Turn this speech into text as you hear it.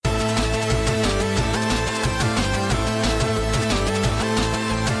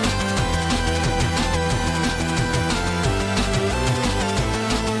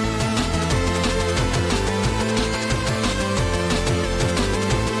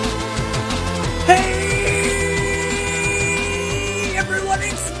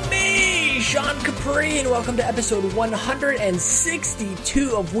welcome to episode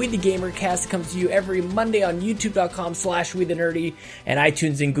 162 of We the Gamercast. It comes to you every Monday on youtube.com/WeTheNerdy and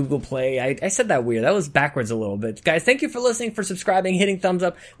iTunes and Google Play. I said that weird. That was backwards a little bit. Guys, thank you for listening, for subscribing, hitting thumbs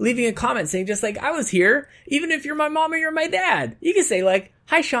up, leaving a comment saying just like, I was here. Even if you're my mom or you're my dad. You can say like,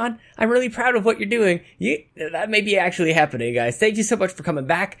 hi, Sean. I'm really proud of what you're doing. That may be actually happening, guys. Thank you so much for coming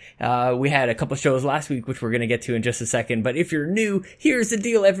back. We had a couple shows last week, which we're going to get to in just a second. But if you're new, here's the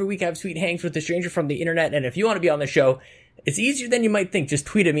deal. Every week I have sweet hangs with a stranger from the internet. And if you want to be on the show, it's easier than you might think. Just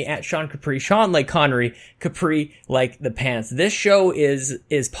tweet at me at Sean Capri. Sean like Connery, Capri like the pants. This show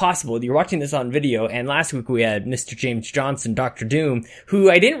is possible. You're watching this on video. And last week we had Mr. James Johnson, Dr. Doom, who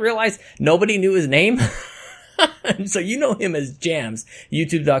I didn't realize nobody knew his name. So you know him as Jams,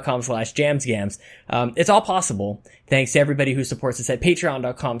 youtube.com/JamsGams. It's all possible thanks to everybody who supports us at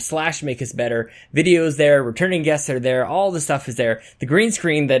patreon.com/makeusbetter. Videos there, returning guests are there, all the stuff is there. The green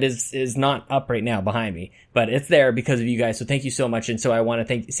screen that is not up right now behind me, but it's there because of you guys, so thank you so much. And so I want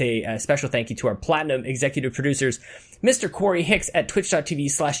to say a special thank you to our platinum executive producers, Mr. Corey Hicks at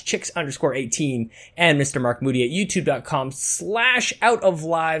twitch.tv/chicks_18 and Mr. Mark Moody at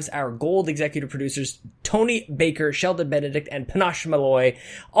youtube.com/outoflives. Our gold executive producers, Tony Baker, Sheldon Benedict, and Panache Malloy.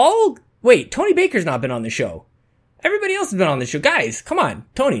 Wait, Tony Baker's not been on the show. Everybody else has been on the show. Guys, come on.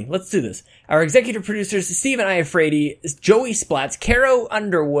 Tony, let's do this. Our executive producers, Stephen Iafredi, Joey Splatz, Caro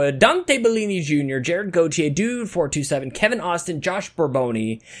Underwood, Dante Bellini Jr., Jared Gauthier, Dude427, Kevin Austin, Josh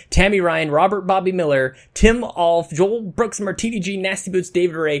Borboni, Tammy Ryan, Robert Bobby Miller, Tim Alf, Joel Brooks, Martini G, Nasty Boots,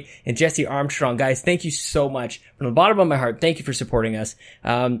 David Ray, and Jesse Armstrong. Guys, thank you so much. From the bottom of my heart, thank you for supporting us.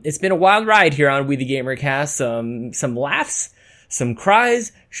 It's been a wild ride here on We the Gamercast. Some laughs, some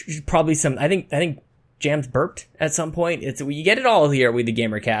cries, probably some, I think Jams burped at some point. You get it all here with the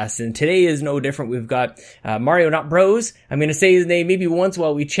Gamercast, and today is no different. We've got Mario Not Bros. I'm going to say his name maybe once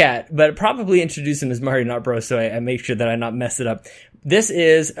while we chat, but probably introduce him as Mario Not Bros, so I make sure that I not mess it up. This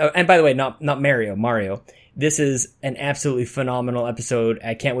is, and by the way, not Mario. This is an absolutely phenomenal episode.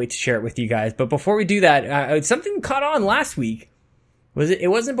 I can't wait to share it with you guys. But before we do that, something caught on last week. It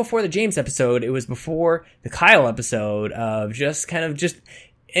wasn't before the James episode. It was before the Kyle episode of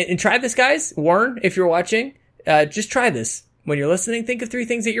and try this, guys. Warren, if you're watching, just try this. When you're listening, think of 3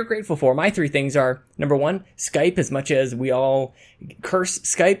 things that you're grateful for. My 3 things are, number 1, Skype. As much as we all curse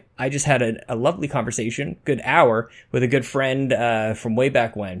Skype, I just had a lovely conversation, good hour, with a good friend from way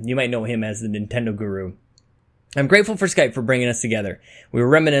back when. You might know him as the Nintendo Guru. I'm grateful for Skype for bringing us together. We were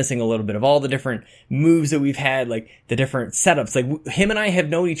reminiscing a little bit of all the different moves that we've had, like the different setups. Like him and I have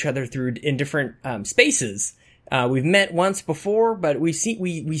known each other in different spaces. We've met once before, but we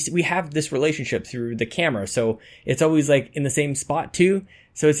have this relationship through the camera. So it's always like in the same spot too.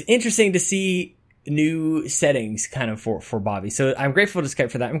 So it's interesting to see new settings kind of for Bobby. So I'm grateful to Skype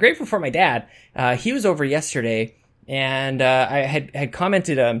for that. I'm grateful for my dad. He was over yesterday and, I had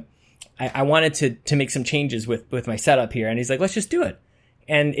commented, I wanted to make some changes with my setup here. And he's like, let's just do it.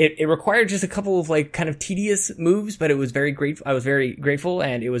 And it required just a couple of like kind of tedious moves, but it was very grateful. I was very grateful,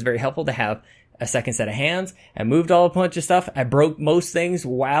 and it was very helpful to have a second set of hands. I moved all a bunch of stuff. I broke most things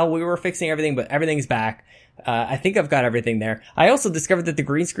while we were fixing everything, but everything's back. I think I've got everything there. I also discovered that the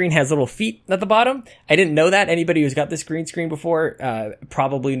green screen has little feet at the bottom. I didn't know that. Anybody who's got this green screen before,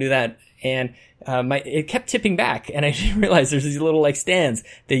 probably knew that. And, it kept tipping back, and I didn't realize there's these little like stands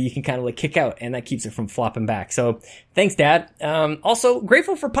that you can kind of like kick out, and that keeps it from flopping back. So thanks, Dad. Also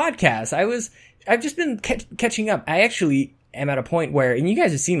grateful for podcasts. I've just been catching up. I actually am at a point where, and you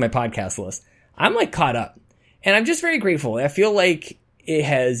guys have seen my podcast list, I'm like caught up, and I'm just very grateful. I feel like it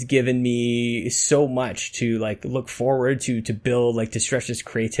has given me so much to like look forward to build, like to stretch this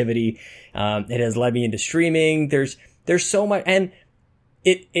creativity. It has led me into streaming. There's so much, and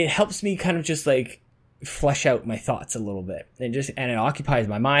it helps me kind of just like flesh out my thoughts a little bit, and it occupies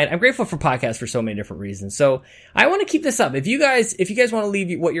my mind. I'm grateful for podcasts for so many different reasons. So I want to keep this up. If you guys want to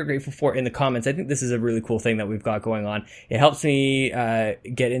leave what you're grateful for in the comments, I think this is a really cool thing that we've got going on. It helps me,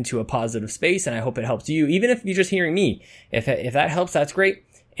 get into a positive space, and I hope it helps you. Even if you're just hearing me, if that helps, that's great.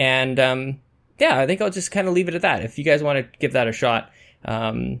 And, yeah, I think I'll just kind of leave it at that. If you guys want to give that a shot,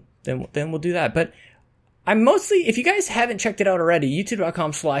 then we'll do that. But I'm mostly, if you guys haven't checked it out already,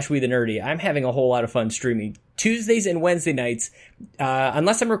 youtube.com/WeTheNerdy, I'm having a whole lot of fun streaming Tuesdays and Wednesday nights,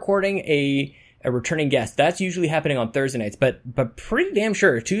 unless I'm recording a returning guest. That's usually happening on Thursday nights, but pretty damn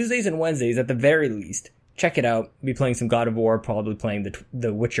sure Tuesdays and Wednesdays at the very least. Check it out. I'll be playing some God of War, probably playing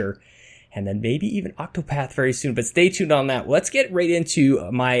the Witcher, and then maybe even Octopath very soon, but stay tuned on that. Let's get right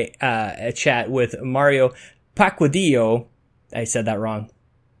into my chat with Mario Pacquiao. I said that wrong.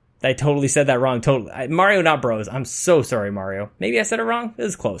 I totally said that wrong. Mario Not Bros. I'm so sorry, Mario. Maybe I said it wrong. It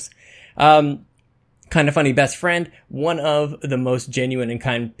was close. Kind of Funny best friend, one of the most genuine and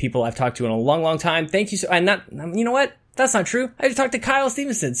kind people I've talked to in a long, long time. Thank you. You know what? That's not true. I just talked to Kyle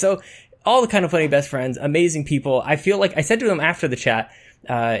Stevenson. So all the Kind of Funny best friends, amazing people. I feel like I said to him after the chat,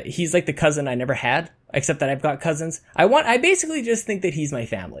 he's like the cousin I never had, except that I've got cousins. I basically just think that he's my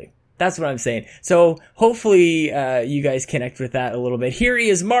family. That's what I'm saying. So hopefully, you guys connect with that a little bit. Here he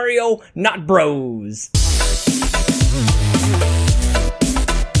is, Mario, not Bros.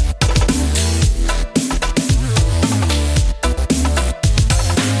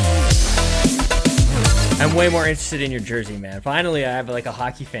 I'm way more interested in your jersey, man. Finally, I have like a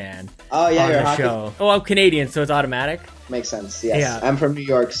hockey fan. Oh yeah, on you're the hockey. show. Oh, I'm Canadian, so it's automatic. Makes sense. Yes, Yeah. I'm from New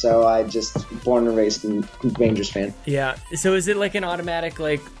York, so I just born and raised in Rangers fan. Yeah. So is it like an automatic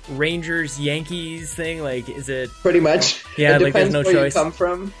like Rangers Yankees thing? Like, is it Pretty much. Yeah, it like, there's depends no where choice. you come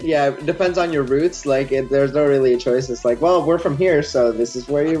from. Yeah, it depends on your roots. Like, there's no really a choice. It's like, well, we're from here, so this is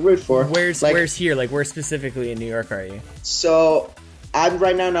where you root for. where's like, here? Like, where specifically in New York are you? So I'm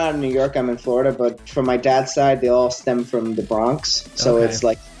right now not in New York. I'm in Florida, but from my dad's side, they all stem from the Bronx. So Okay. it's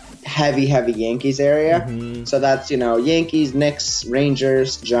like heavy Yankees area. Mhm. So that's, Yankees, Knicks,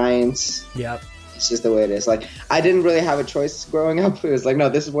 Rangers, Giants. Yep. It's just the way it is. Like, I didn't really have a choice growing up. It was like, no,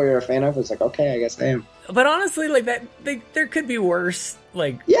 this is what you're a fan of. It's like, okay, I guess I am. But honestly, like that, there could be worse,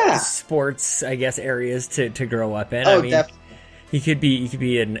 like Yeah. sports, I guess, areas to grow up in. Oh, I mean, definitely. he could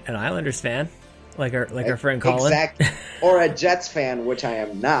be an Islanders fan, like our friend Colin. Exactly. Or a Jets fan, which I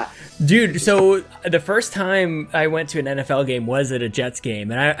am not. Dude, so the first time I went to an NFL game was at a Jets game,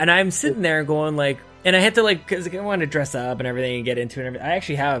 and I'm sitting there going like, and I had to like, cause I wanted to dress up and everything and get into it. And everything. I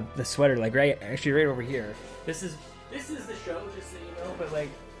actually have the sweater like right over here. This is the show, just so you know. But like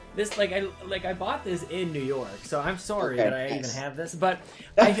this, I bought this in New York, so I'm sorry Okay, that I even nice. have this. But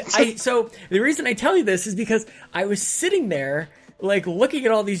so the reason I tell you this is because I was sitting there like looking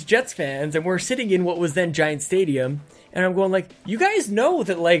at all these Jets fans, and we're sitting in what was then Giant Stadium. And I'm going like, you guys know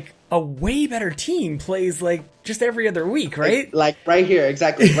that like a way better team plays like just every other week, right? Like right here,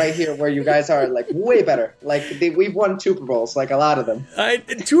 exactly. Right here where you guys are, like, way better. Like, we've won Super Bowls, like a lot of them.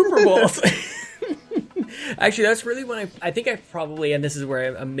 Super Bowls. Actually, that's really when I think I probably, and this is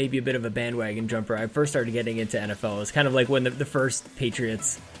where I'm maybe a bit of a bandwagon jumper. I first started getting into NFL. It was kind of like when the first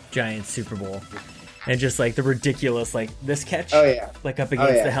Patriots Giants Super Bowl. And just like the ridiculous, like this catch, Oh, yeah. like up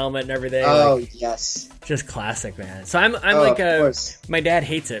against yeah. the helmet and everything. Oh, like, yes. just classic, man. So I'm Oh, like of course. my dad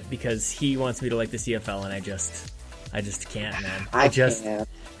hates it because he wants me to like the CFL, and I just can't, man. I just can't.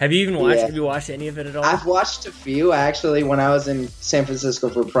 have you even watched? Yeah. Have you watched any of it at all? I've watched a few, actually. When I was in San Francisco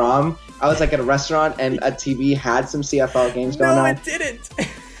for prom, I was like at a restaurant, and a TV had some CFL games going no, on. it didn't.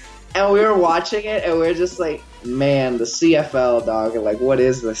 And we were watching it, and we were just like, man, the CFL, dog. Like, what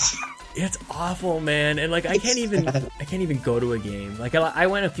is this? It's awful, man. And like I can't even go to a game. Like I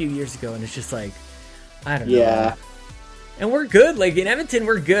went a few years ago, and it's just like I don't know. Yeah. And we're good. Like in Edmonton,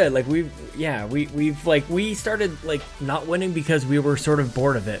 we're good. Like we started like not winning because we were sort of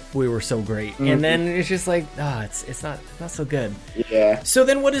bored of it. We were so great, and then it's just like it's not so good. Yeah. So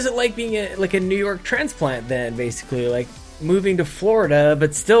then, what is it like being a New York transplant? Then basically, like moving to Florida,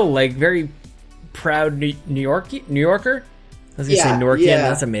 but still like very proud New Yorker. I was gonna say Norkian. Yeah.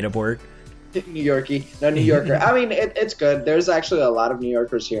 That's a made up word. New Yorkie. No, New Yorker. I mean, it's good. There's actually a lot of New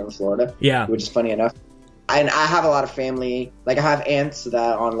Yorkers here in Florida. Yeah. Which is funny enough. And I have a lot of family. Like, I have aunts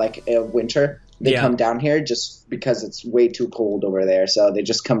that on, like, winter, they come down here just because it's way too cold over there. So they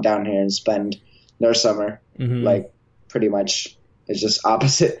just come down here and spend their summer. Mhm. Like, pretty much. It's just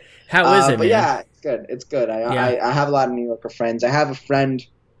opposite. How is it, But man? yeah, it's good. It's good. I have a lot of New Yorker friends. I have a friend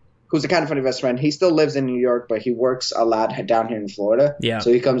who's a Kind of Funny best friend. He still lives in New York, but he works a lot down here in Florida. Yeah.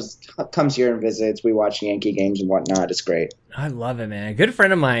 So he comes here and visits. We watch Yankee games and whatnot. It's great. I love it, man. A good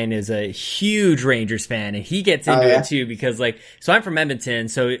friend of mine is a huge Rangers fan, and he gets into it too because, like, so I'm from Edmonton,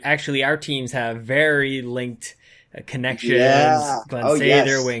 so actually our teams have very linked connections. Yeah. Glenn Oh, Sather,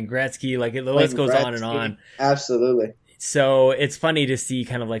 yes. Wayne Gretzky, like the list goes on and on. Absolutely. So it's funny to see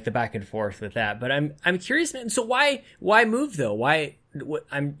kind of like the back and forth with that. But I'm curious, man. So why move though?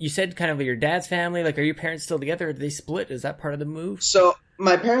 You said kind of your dad's family. Like, are your parents still together? Or did they split? Is that part of the move? So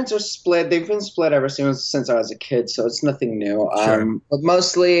my parents are split. They've been split ever since I was a kid, so it's nothing new. Sure. But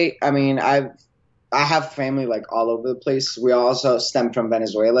mostly, I mean, I have family like all over the place. We also stem from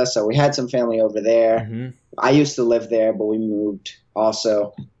Venezuela, so we had some family over there. Mm-hmm. I used to live there, but we moved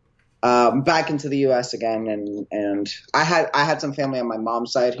also back into the U.S. again, and I had some family on my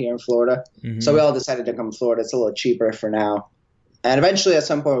mom's side here in Florida, so we all decided to come to Florida. It's a little cheaper for now, and eventually at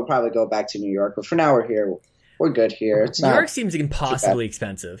some point we'll probably go back to New York. But for now we're here. We're good here. It's New not York seems impossibly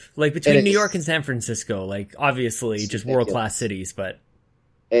expensive. Like between New York and San Francisco, like obviously just world class cities, but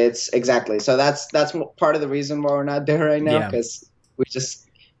It's exactly. So that's part of the reason why we're not there right now, Yeah. because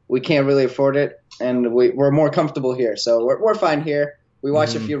we can't really afford it, and we're more comfortable here. So we're fine here. We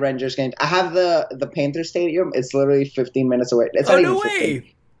watch a few Rangers games. I have the Panther Stadium. It's literally 15 minutes away. It's Oh, not no even 15.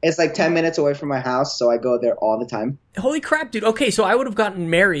 way. It's like 10 minutes away from my house, so I go there all the time. Holy crap, dude. Okay, so I would have gotten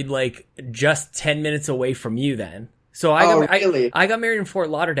married like just 10 minutes away from you then. So Really? I got married in Fort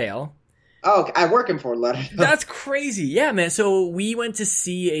Lauderdale. Oh, I work in Fort Lauderdale. That's crazy. Yeah, man. So we went to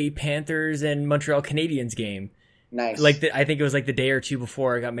see a Panthers and Montreal Canadiens game. Nice. Like I think it was like the day or two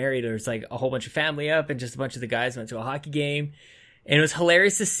before I got married. There was like a whole bunch of family up, and just a bunch of the guys went to a hockey game. And it was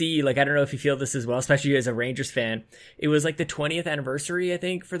hilarious to see, like, I don't know if you feel this as well, especially as a Rangers fan. It was like the 20th anniversary, I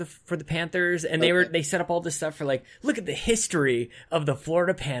think, for the Panthers. And they set up all this stuff for like, look at the history of the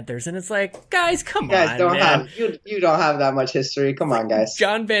Florida Panthers. And it's like, guys, come on, man. You don't have that much history. Come on, guys.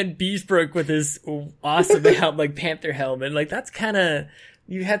 John Van Beesbrook with his awesome like Panther helmet. Like, that's kind of,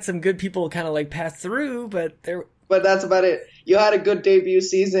 you had some good people kind of like pass through, but that's about it. You had a good debut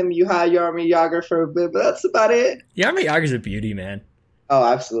season. You had Jaromir Jagr for a bit, but that's about it. Jaromir Jagr's a beauty, man. Oh,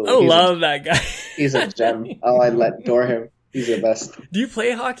 absolutely. I love that guy. He's a gem. Oh, I adore him. He's the best. Do you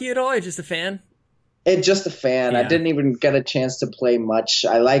play hockey at all? Or just a fan? It's just a fan. Yeah. I didn't even get a chance to play much.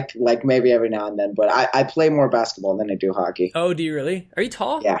 I like maybe every now and then, but I play more basketball than I do hockey. Oh, do you really? Are you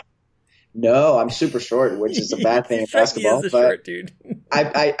tall? Yeah. No, I'm super short, which is a bad thing in basketball. But short dude.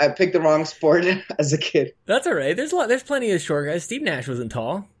 I picked the wrong sport as a kid. That's all right. There's plenty of short guys. Steve Nash wasn't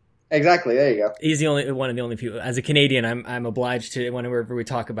tall. Exactly. There you go. He's the only one of the only people. As a Canadian, I'm obliged to whenever we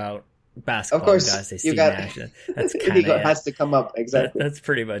talk about basketball. Of course, gotta say Steve Nash. That's kind of it. Has to come up. Exactly. That's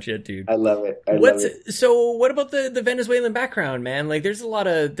pretty much it, dude. I love it. Love it. So what about the Venezuelan background, man? Like, there's a lot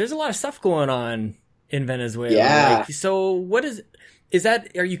of stuff going on in Venezuela. Yeah. Like, so what is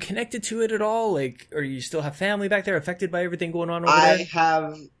that? Are you connected to it at all? Like, or you still have family back there affected by everything going on over there?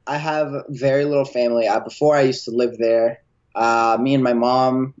 I have very little family. Before I used to live there. Me and my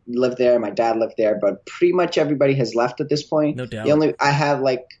mom lived there. My dad lived there, but pretty much everybody has left at this point. No doubt. I have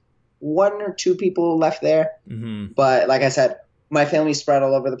like one or two people left there, but like I said, my family's spread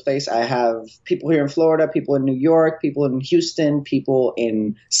all over the place. I have people here in Florida, people in New York, people in Houston, people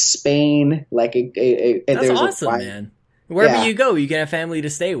in Spain. Like that's awesome, man. Wherever you go, you can have family to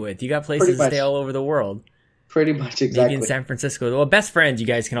stay with. You got places to stay all over the world. Pretty much, exactly. Maybe in San Francisco. Well, best friends, you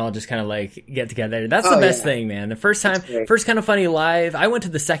guys can all just kind of like get together. That's the best thing, man. The first Kind of Funny live. I went to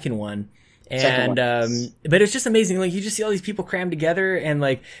the second one. And, but it's just amazing. Like, you just see all these people crammed together, and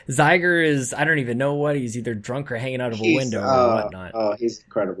like, Zyger is, I don't even know what, he's either drunk or hanging out of a window or whatnot. Oh, he's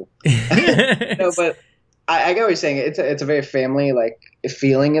incredible. No, but I get what you're saying. It's a very family, like,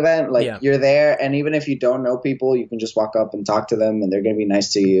 feeling event. Like, you're there, and even if you don't know people, you can just walk up and talk to them, and they're going to be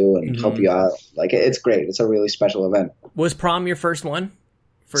nice to you and help you out. Like, it's great. It's a really special event. Was prom your first one?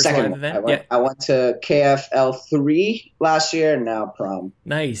 Second event? I went to KFL 3 last year, and now prom.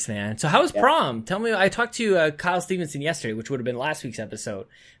 Nice, man. So how was prom? Tell me. I talked to Kyle Stevenson yesterday, which would have been last week's episode,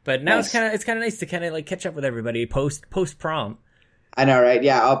 but now it's kind of nice to kind of like catch up with everybody post prom. I know, right?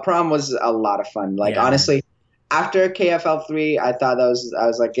 Yeah, prom was a lot of fun. Like, honestly, after KFL 3, I thought I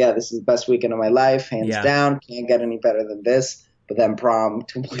was like, yeah, this is the best weekend of my life, hands down. Can't get any better than this. But then prom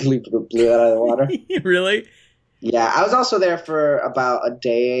completely blew it out of the water. Really? Yeah, I was also there for about a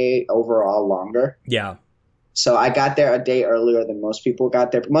day overall longer. Yeah. So I got there a day earlier than most people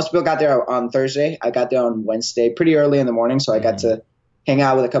got there. Most people got there on Thursday. I got there on Wednesday, pretty early in the morning. So I got to hang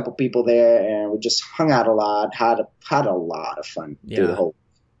out with a couple people there, and we just hung out a lot. Had a lot of fun through the whole.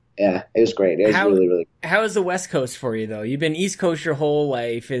 Yeah, it was great. It was really, really. How is the West Coast for you though? You've been East Coast your whole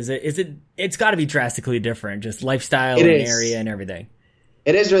life. It's got to be drastically different, just lifestyle and area and everything.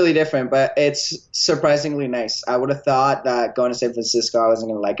 It is really different, but it's surprisingly nice. I would have thought that going to San Francisco, I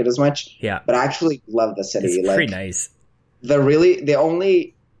wasn't going to like it as much. Yeah. But I actually love the city. It's pretty nice. The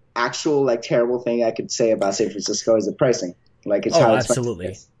only actual like terrible thing I could say about San Francisco is the pricing. Like it's how absolutely.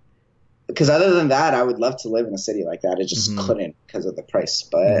 It is. Because other than that, I would love to live in a city like that. I just couldn't because of the price.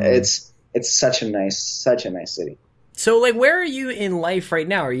 But it's such a nice city. So like, where are you in life right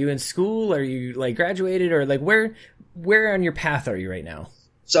now? Are you in school? Are you like graduated, or like where on your path are you right now?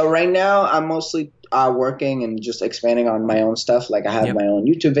 So right now I'm mostly working and just expanding on my own stuff. Like I have my own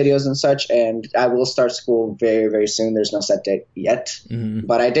YouTube videos and such, and I will start school very, very soon. There's no set date yet,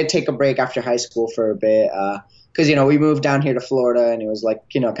 but I did take a break after high school for a bit because we moved down here to Florida, and it was like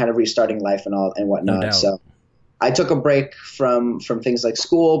kind of restarting life and all and whatnot. No so I took a break from things like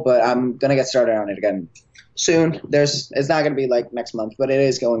school, but I'm gonna get started on it again soon. It's not gonna be like next month, but it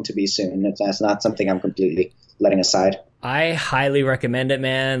is going to be soon. It's not something I'm completely letting aside. I highly recommend it,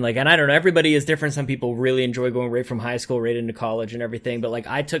 man. Like, and I don't know, everybody is different. Some people really enjoy going right from high school right into college and everything. But like,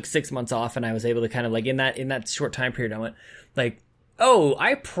 I took 6 months off, and I was able to kind of like in that short time period, I went like, oh,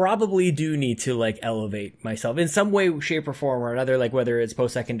 I probably do need to like elevate myself in some way, shape, or form or another. Like whether it's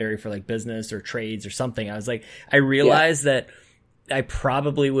post-secondary for like business or trades or something. I was like, I realized that I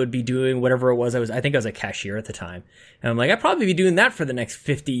probably would be doing whatever it was. I think I was a cashier at the time, and I'm like, I'd probably be doing that for the next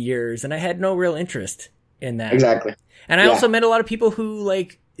 50 years, and I had no real interest in that. Exactly. And I also met a lot of people who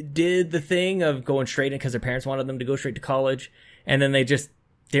like did the thing of going straight in because their parents wanted them to go straight to college, and then they just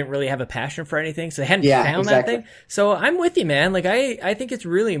didn't really have a passion for anything, so they hadn't found that thing. So I'm with you, man. Like I think it's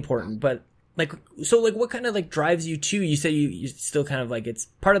really important, but like, so like, what kind of like drives you to? You say you still kind of like it's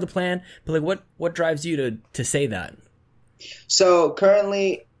part of the plan, but like what drives you to say that? So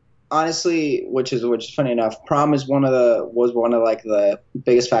currently, honestly, which is funny enough, prom was one of like the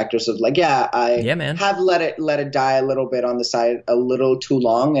biggest factors of like, man. Have let it die a little bit on the side a little too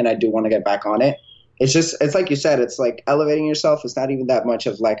long, and I do want to get back on it. It's like you said, it's like elevating yourself. It's not even that much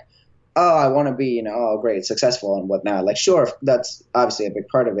of like, oh, I want to be, great, successful and whatnot. Like, sure, that's obviously a big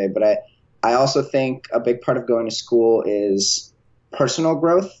part of it, but I also think a big part of going to school is personal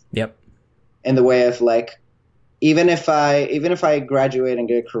growth. Yep. In the way of like, even if I graduate and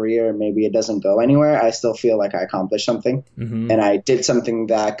get a career, maybe it doesn't go anywhere, I still feel like I accomplished something, and I did something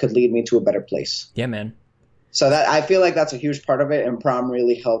that could lead me to a better place. Yeah, man. So that I feel like that's a huge part of it, and prom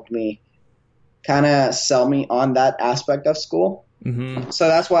really helped me kind of sell me on that aspect of school. Mm-hmm. So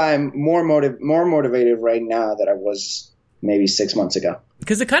that's why I'm more motivated right now than I was maybe 6 months ago.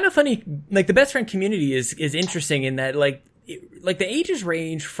 Because the kind of funny, like the best friend community is interesting in that like the ages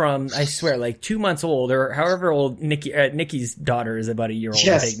range from, I swear, like 2 months old or however old Nikki's daughter is, about a year old.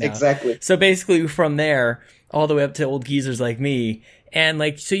 Yes, I think now. Exactly. So basically from there all the way up to old geezers like me. And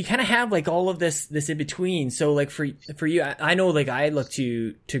like, so you kind of have like all of this in between. So like for you, I know like I look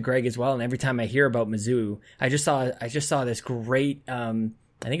to Greg as well. And every time I hear about Mizzou, I just saw this great,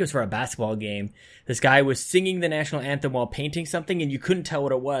 I think it was for a basketball game. This guy was singing the national anthem while painting something, and you couldn't tell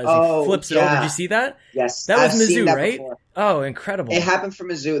what it was. He flips it over. Did you see that? Yes. That was Mizzou, right? Before. Oh, incredible. It happened for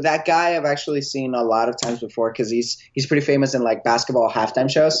Mizzou. That guy I've actually seen a lot of times before because he's pretty famous in like basketball halftime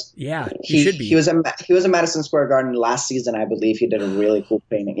shows. Yeah, he should be. He was in Madison Square Garden last season, I believe. He did a really cool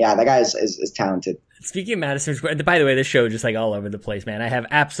painting. Yeah, that guy is talented. Speaking of Madison Square, by the way, this show just like all over the place, man. I have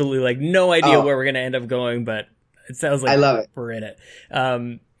absolutely like no idea where we're going to end up going, but it sounds like I love it. We're in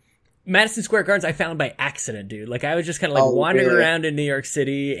it. Madison Square Gardens I found by accident, dude. Like I was just kind of like wandering around in New York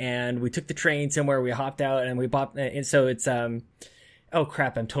City, and we took the train somewhere, we hopped out, and we bought, and so it's oh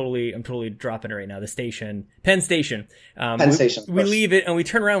crap, I'm totally dropping it right now. The station, Penn Station. Penn Station. We leave it and we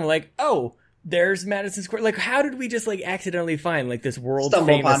turn around and we're like, oh, there's Madison Square. Like how did we just like accidentally find like this world famous?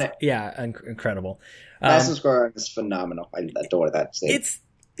 Stumble upon it. Yeah, incredible. Madison Square Garden is phenomenal. I adore that state.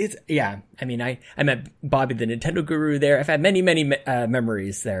 Yeah. I mean, I met Bobby the Nintendo Guru there. I've had many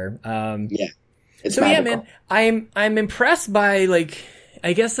memories there. It's so magical. Yeah, man, I'm impressed by like,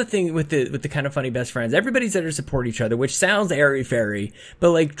 I guess the thing with the kind of funny best friends, everybody's there to support each other, which sounds airy fairy,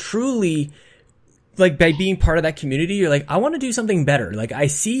 but like truly, like by being part of that community, you're like, I want to do something better. Like I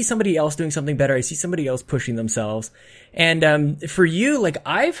see somebody else doing something better. I see somebody else pushing themselves. And for you, like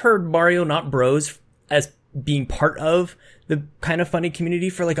I've heard Mario Not Bros as being part of the kind of funny community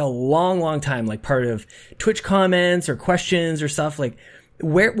for like a long time, like part of Twitch comments or questions or stuff. Like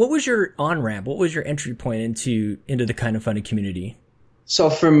what was your on-ramp? What was your entry point into the kind of funny community? So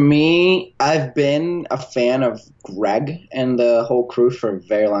for me, I've been a fan of Greg and the whole crew for a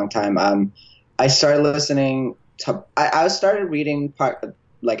very long time. I started listening to, I started reading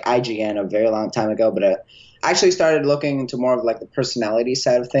like IGN a very long time ago, but I actually started looking into more of like the personality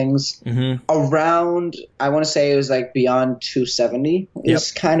side of things around, I want to say it was like Beyond 270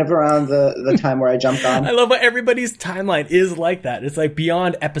 is kind of around the time where I jumped on. I love how everybody's timeline is like that. It's like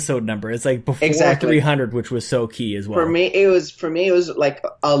beyond episode number. It's like before 300, which was so key as well. For me, it was like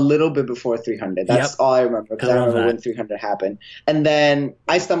a little bit before 300. That's all I remember because I don't remember when 300 happened. And then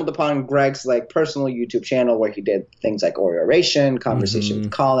I stumbled upon Greg's like personal YouTube channel where he did things like Oration, Conversation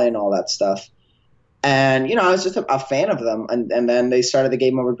with Colin, all that stuff. And, I was just a fan of them. And then they started the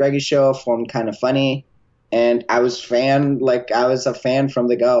Game Over Greggy show, formed Kind of Funny. And I was a fan from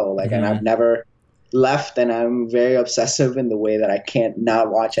the go. Like, and I've never left, and I'm very obsessive in the way that I can't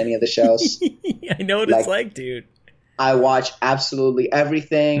not watch any of the shows. I know what it's like, dude. I watch absolutely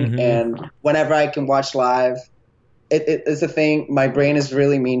everything. And whenever I can watch live, it's a thing. My brain is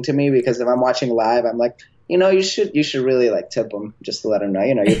really mean to me because if I'm watching live, I'm like, you should really like tip them just to let them know,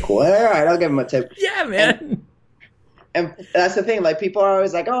 you're cool. All right, I'll give them a tip. Yeah, man. And that's the thing. Like, people are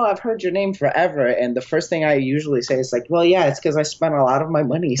always like, "Oh, I've heard your name forever," and the first thing I usually say is like, "Well, yeah, it's because I spent a lot of my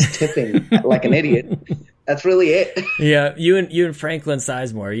money tipping like an idiot." That's really it. Yeah, you and Franklin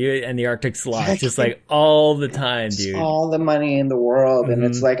Sizemore, you and the Arctic Sloth, just like all the time, dude. All the money in the world, and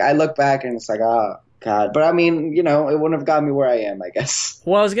it's like I look back and it's like, oh God. But I mean, you know, it wouldn't have got me where I am, I guess.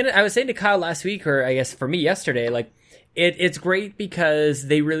 Well, I was saying to Kyle last week, or I guess for me yesterday, like it's great because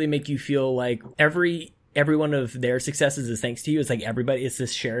they really make you feel like every one of their successes is thanks to you. It's like it's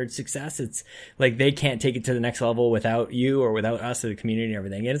this shared success. It's like they can't take it to the next level without you or without us, the community and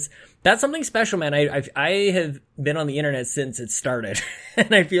everything. And that's something special, man. I have been on the internet since it started,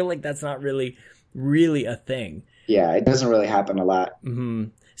 and I feel like that's not really a thing. Yeah, it doesn't really happen a lot. Mm-hmm.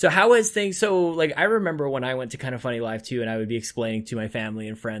 So how is things? So like, I remember when I went to Kind of Funny Live too, and I would be explaining to my family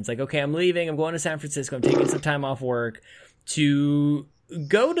and friends, like, okay, I'm leaving. I'm going to San Francisco. I'm taking some time off work to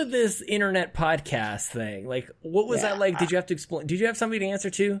go to this internet podcast thing. Like, what was that like? Did you have to explain? Did you have somebody to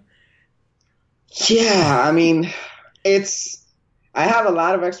answer to? Yeah, I mean, I have a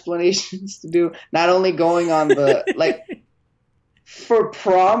lot of explanations to do. Not only going on the, like, for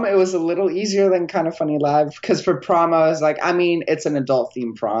prom, it was a little easier than Kind of Funny Live, because for prom, I was like, I mean, it's an adult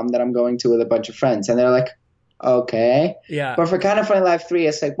themed prom that I'm going to with a bunch of friends. And they're like, okay. Yeah. But for Kind of Funny Live 3,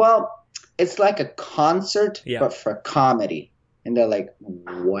 it's like, well, it's like a concert, but for comedy. And they're like,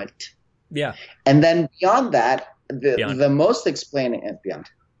 what? Yeah. And then beyond that, the most explaining, beyond,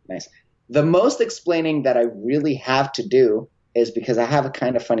 nice. The most explaining that I really have to do is because I have a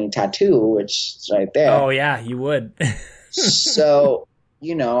Kind of Funny tattoo, which is right there. Oh, yeah, you would. So,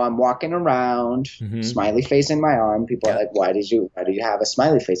 you know, I'm walking around, smiley face in my arm. People are like, why do you have a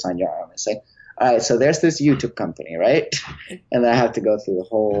smiley face on your arm? It's like, all right, so there's this YouTube company, right? And then I have to go through the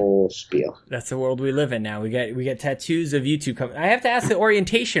whole spiel. That's the world we live in now. We get tattoos of YouTube company. I have to ask, the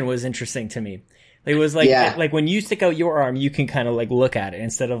orientation was interesting to me. It was like, like when you stick out your arm, you can kind of like look at it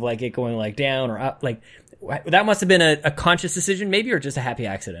instead of like it going like down or up. Like that must have been a conscious decision maybe, or just a happy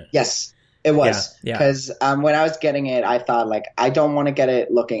accident. Yes. It was, because when I was getting it, I thought, like, I don't want to get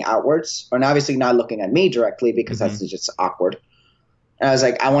it looking outwards, and obviously not looking at me directly, because that's just awkward. And I was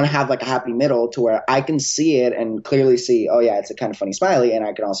like, I want to have, like, a happy middle to where I can see it and clearly see, oh, yeah, it's a Kind of Funny smiley, and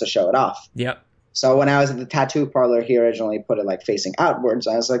I can also show it off. Yep. So when I was at the tattoo parlor, he originally put it, like, facing outwards.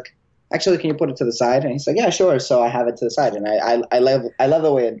 I was like, actually, can you put it to the side? And he's like, yeah, sure. So I have it to the side, and I love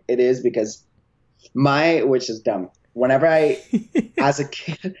the way it is, because which is dumb. Whenever as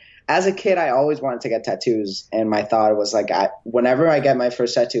a kid, I always wanted to get tattoos, and my thought was like, whenever I get my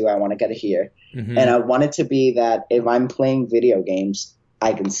first tattoo, I want to get it here, and I want it to be that if I'm playing video games,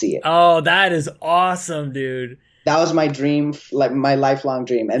 I can see it. Oh, that is awesome, dude. That was my dream, like my lifelong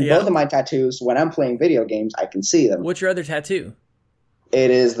dream. And both of my tattoos, when I'm playing video games, I can see them. What's your other tattoo? It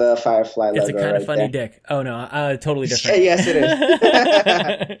is the Firefly logo. It's a Kind of Funny there. dick. Oh no, totally different. Yes, it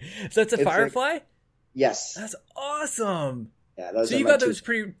is. So it's a Firefly? Yes. That's awesome. Yeah, so you got those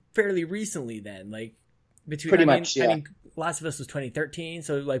fairly recently then, like between pretty much. Yeah. I mean, Last of Us was 2013,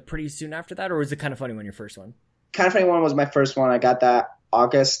 so like pretty soon after that, or was it Kind of Funny when your first one? Kind of Funny one was my first one. I got that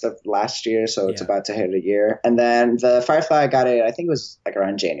August of last year, so it's about to hit a year. And then the Firefly, I got it, I think it was like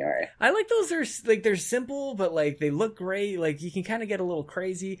around January. I like those. They're simple, but like they look great. Like you can kind of get a little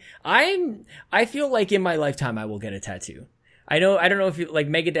crazy. I feel like in my lifetime I will get a tattoo. I don't know if you like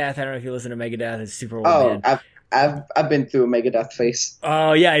Megadeth. I don't know if you listen to Megadeth. It's super old band. I've been through a Megadeth phase.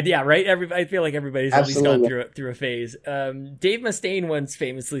 Oh yeah, right. I feel like everybody's at least gone through a phase. Dave Mustaine once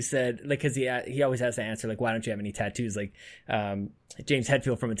famously said, like, because he always has to answer, like, why don't you have any tattoos? Like, James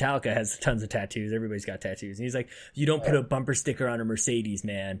Hetfield from Metallica has tons of tattoos. Everybody's got tattoos, and he's like, you don't put a bumper sticker on a Mercedes,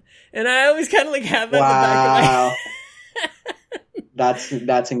 man. And I always kind of like have that in the back of my.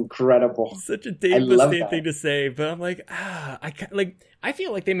 That's incredible. Such a Dave Mustaine thing to say, but I'm like, I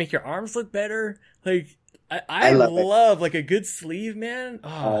feel like they make your arms look better. Like. I love like a good sleeve, man.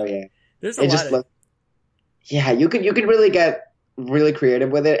 Oh yeah, there's a lot. Yeah, you can really get really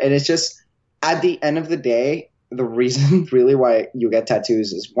creative with it, and it's just at the end of the day, the reason really why you get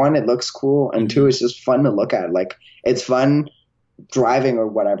tattoos is one, it looks cool, and two, it's just fun to look at. Like it's fun driving or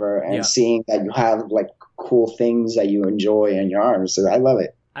whatever, and seeing that you have like cool things that you enjoy in your arms. So I love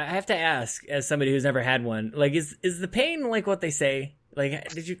it. I have to ask, as somebody who's never had one, like is the pain like what they say? Like,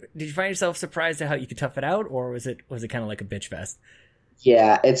 did you find yourself surprised at how you could tough it out, or was it kind of like a bitch fest?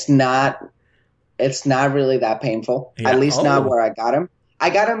 Yeah, it's not really that painful. Yeah. At least not where I got them. I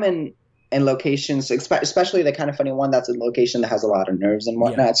got them in locations, especially the Kind of Funny one. That's a location that has a lot of nerves and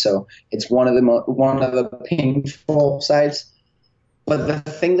whatnot. Yeah. So it's one of the painful sides. But the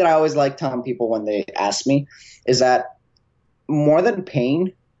thing that I always like telling people when they ask me is that more than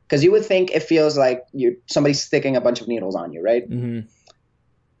pain, Because you would think it feels like somebody's sticking a bunch of needles on you, right? Mm-hmm.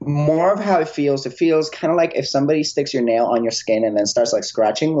 More of how it feels kind of like if somebody sticks your nail on your skin and then starts like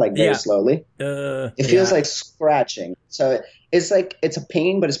scratching, like very slowly. It feels like scratching. So it's like it's a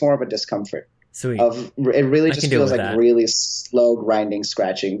pain, but it's more of a discomfort. Sweet. It really just feels like really slow grinding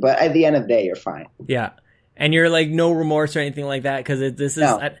scratching. But at the end of the day, you're fine. Yeah. And you're like no remorse or anything like that because this is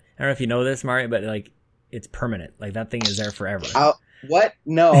I don't know if you know this, Mari, but like it's permanent. Like that thing is there forever. What?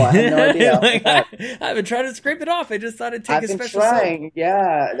 No, I have no idea. Like, I've been trying to scrape it off. I just thought it'd take a special soap.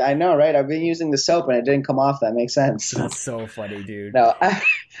 Yeah, I know, right? I've been using the soap and it didn't come off. That makes sense. That's so funny, dude. No, I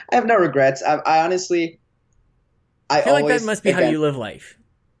have no regrets. I honestly, I feel like that must be how you live life.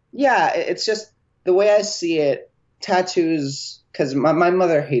 Yeah, it's just the way I see it. Tattoos, because my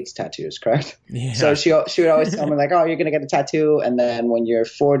mother hates tattoos, correct? Yeah. So she would always tell me like, oh, you're gonna get a tattoo, and then when you're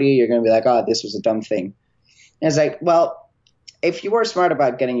 40, you're gonna be like, oh, this was a dumb thing. And it's like, well, if you were smart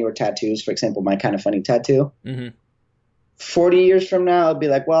about getting your tattoos, for example, my Kind of Funny tattoo, 40 years from now, I'll be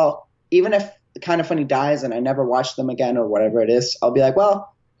like, well, even if Kind of Funny dies and I never watch them again or whatever it is, I'll be like,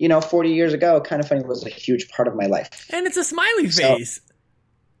 well, 40 years ago, Kind of Funny was a huge part of my life. And it's a smiley face.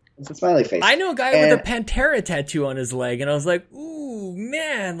 It's a smiley face. I know a guy with a Pantera tattoo on his leg, and I was like, ooh,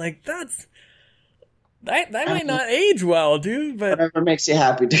 man, like that might not age well, dude. But whatever makes you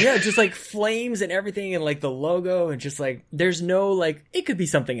happy, dude. Yeah, just like flames and everything, and like the logo, and just like there's no like it could be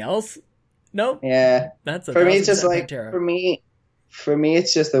something else. No, yeah, for me. It's just like Pantera. For me,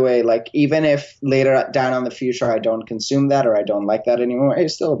 it's just the way. Like even if later down on the future I don't consume that or I don't like that anymore,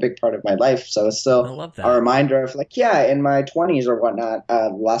 it's still a big part of my life. So it's still a reminder of like, yeah, in my 20s or whatnot,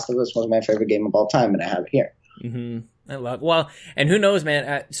 Last of Us was my favorite game of all time, and I have it here. Mm-hmm. And who knows,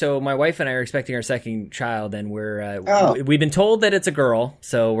 man? So my wife and I are expecting our second child, and we've been told that it's a girl,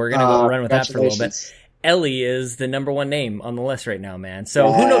 so we're gonna go run with that for a little bit. Ellie is the number one name on the list right now, man.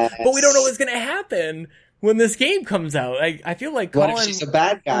 So who knows? But we don't know what's gonna happen when this game comes out. I feel like Colin, what if she's a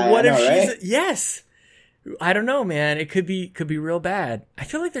bad guy? What if she's yes? I don't know, man. It could be real bad. I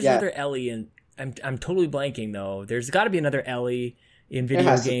feel like there's another Ellie, and I'm totally blanking though. There's got to be another Ellie in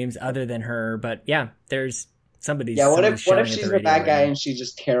video games other than her, but yeah, there's. Somebody's what if she's a bad guy and she's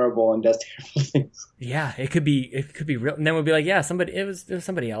just terrible and does terrible things? Yeah, it could be real. And then we'll be like, yeah, it was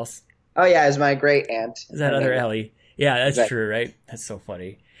somebody else. Oh yeah, it's my great aunt. Is that other Ellie? Yeah, that's true, right? That's so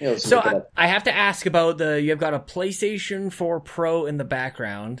funny. So I have to ask about you've got a PlayStation 4 Pro in the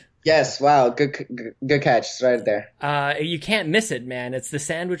background. Yes, wow, good catch. It's right there. You can't miss it, man. It's the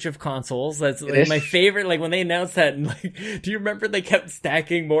sandwich of consoles. That's like my favorite. Like when they announced that, and like, do you remember they kept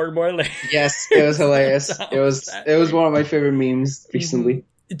stacking more and more? Like, yes, it was hilarious. It was one of my favorite memes recently.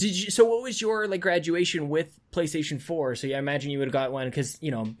 So what was your like graduation with PlayStation 4? So I imagine you would have got one because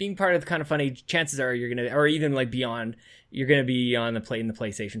being part of the Kind of Funny, chances are you're gonna, or even like beyond, you're gonna be in the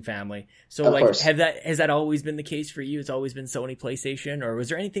PlayStation family. So of like, course. has that always been the case for you? It's always been Sony PlayStation, or was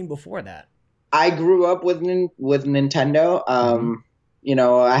there anything before that? I grew up with Nintendo.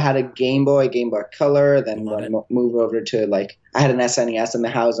 I had a Game Boy Color. Then moved over to I had an SNES in the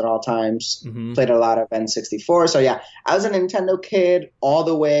house at all times. Mm-hmm. Played a lot of N64. So yeah, I was a Nintendo kid all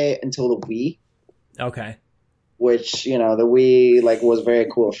the way until the Wii. Okay. Which the Wii was very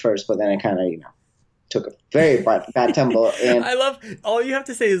cool at first, but then it kind of took a very bad tumble. And I love all you have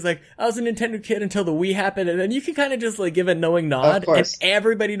to say is I was a Nintendo kid until the Wii happened, and then you can kind of just give a knowing nod, and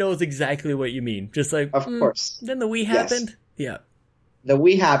everybody knows exactly what you mean. Just of course. Then the Wii happened. Yeah. The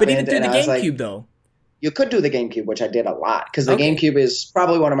Wii happened, but even through the GameCube though. You could do the GameCube, which I did a lot, because the GameCube is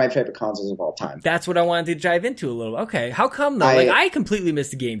probably one of my favorite consoles of all time. That's what I wanted to dive into a little. Okay, how come though? I completely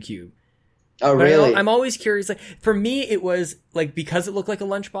missed the GameCube. Oh, but really? I'm always curious. For me, it was because it looked like a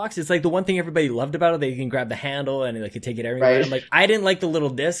lunchbox. It's the one thing everybody loved about it. They can grab the handle and they could take it everywhere. Right. I didn't like the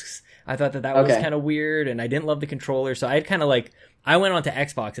little discs. I thought that was kind of weird, and I didn't love the controller. So I kind of I went on to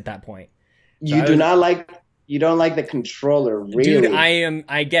Xbox at that point. So you don't like the controller, really? Dude,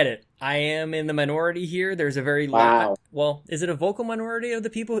 I get it. I am in the minority here. There's a very is it a vocal minority of the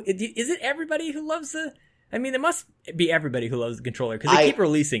people? Is it everybody who loves it must be everybody who loves the controller because they keep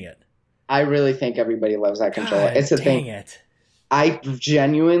releasing it. I really think everybody loves that controller. God, it's a thing. It. I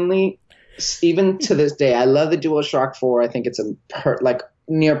genuinely, even to this day, I love the DualShock 4. I think it's a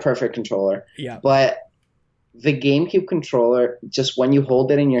near perfect controller. Yeah. But the GameCube controller, just when you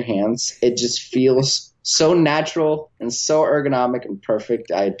hold it in your hands, it just feels so natural and so ergonomic and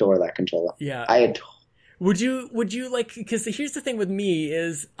perfect. I adore that controller. Yeah. I adore. Would you because here's the thing with me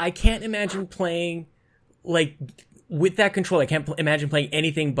is I can't imagine playing with that controller. I can't imagine playing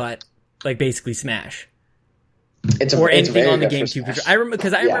anything but basically Smash. Anything on the GameCube. I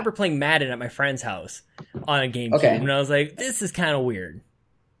remember playing Madden at my friend's house on a GameCube, and I was like, this is kind of weird.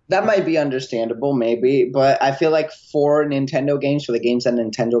 That might be understandable, maybe, but I feel like for Nintendo games, for the games that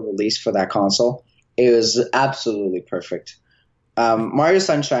Nintendo released for that console, it was absolutely perfect. Mario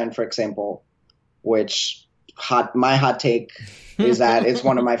Sunshine, for example, which my hot take is that it's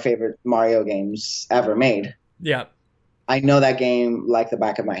one of my favorite Mario games ever made. Yeah. I know that game like the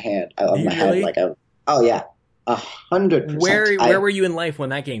back of my head. Really? Oh yeah, 100%. Where were you in life when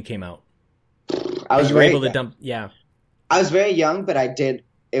that game came out? I was you were very able to young. dump. Yeah. I was very young, but I did.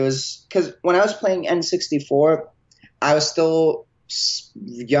 It was because when I was playing N64, I was still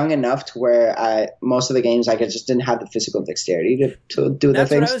young enough to where most of the games I just didn't have the physical dexterity to do the That's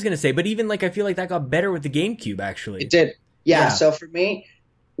things. what I was gonna say. But even like I feel like that got better with the GameCube. Actually, It did. Yeah. So for me,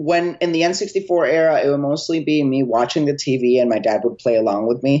 when in the N64 era, it would mostly be me watching the TV and my dad would play along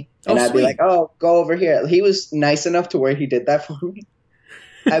with me. And I'd be like, oh, go over here. He was nice enough to where he did that for me.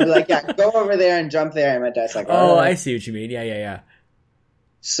 I'd be like, yeah, go over there and jump there. And my dad's like, oh, I see what you mean. Yeah.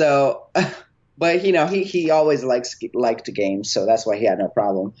 So, but he always liked games, so that's why he had no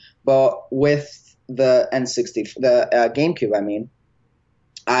problem. But with the GameCube, I mean,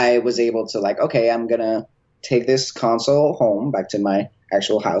 I was able to okay, I'm gonna take this console home back to my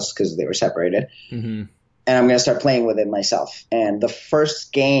actual house because they were separated, and I'm gonna start playing with it myself. And the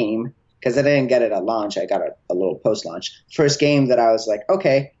first game, because I didn't get it at launch, I got a little post-launch. First game that I was like,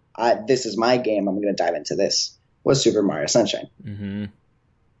 okay, this is my game. I'm gonna dive into this. Was Super Mario Sunshine. Mm-hmm.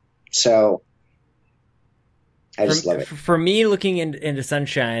 So I just love it. For me, looking into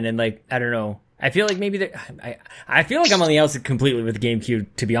Sunshine and I don't know, I feel like maybe I feel like I'm on the outside completely with GameCube,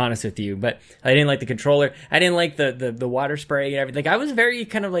 to be honest with you. But I didn't like the controller. I didn't like the water spray and everything. I was very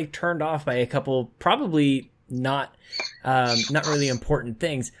kind of turned off by a couple probably not really important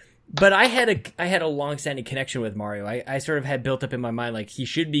things. But I had a long-standing connection with Mario. I sort of had built up in my mind he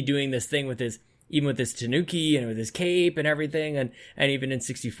should be doing this thing with his. Even with his Tanuki and with his cape and everything, and even in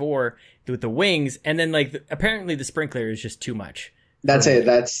 64 with the wings, and then apparently the sprinkler is just too much. That's it.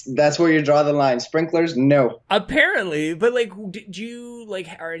 That's where you draw the line. Sprinklers, no. Apparently, but did you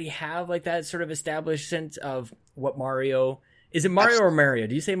already have that sort of established sense of what Mario is? It Mario or Mario?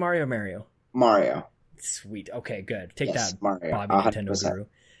 Do you say Mario or Mario? Mario. Sweet. Okay, good. Take that, Mario. Bobby 100%. Nintendo Guru.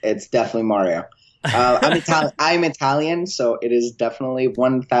 It's definitely Mario. I'm Italian, so it is definitely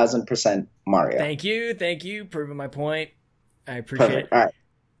 1,000% Mario. Thank you. Proving my point. I appreciate it. All right.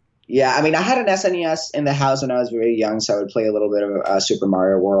 Yeah, I mean, I had an SNES in the house when I was very young, so I would play a little bit of Super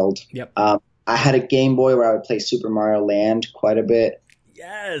Mario World. Yep. I had a Game Boy where I would play Super Mario Land quite a bit.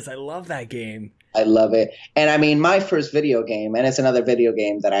 Yes, I love that game. I love it. And I mean, my first video game, and it's another video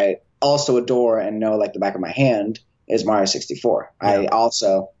game that I also adore and know like the back of my hand, is Mario 64. Yeah. I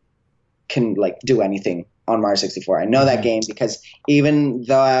also can do anything on Mario 64. I know that game because even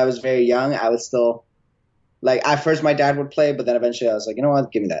though I was very young, I was still at first my dad would play, but then eventually I was like, you know what,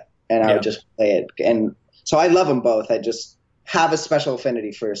 give me that. And I would just play it. And so I love them both. I just have a special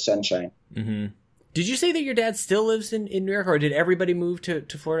affinity for Sunshine. Mm-hmm. Did you say that your dad still lives in New York, or did everybody move to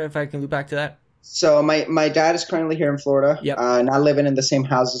Florida, if I can loop back to that? So my dad is currently here in Florida. Yep. Not living in the same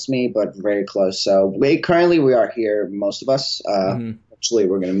house as me, but very close. So we are here, most of us. Actually,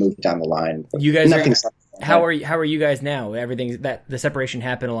 we're going to move down the line. You guys how are you guys now? Everything that the separation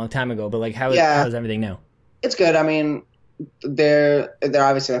happened a long time ago, but how is everything now? It's good. I mean, they're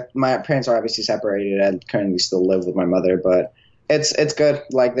obviously, my parents are obviously separated. I currently still live with my mother, but it's good.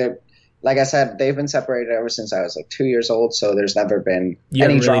 Like I said, they've been separated ever since I was 2 years old. So there's never been any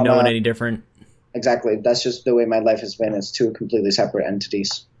haven't really drama. known any different. Exactly. That's just the way my life has been. It's two completely seperate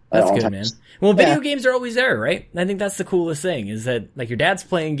entities. That's good, man. Well, video games are always there, right? I think that's the coolest thing is that your dad's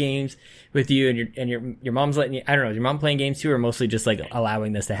playing games with you, and your mom's letting you. I don't know, is your mom playing games too, or mostly just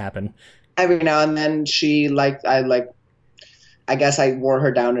allowing this to happen? Every now and then, I guess I wore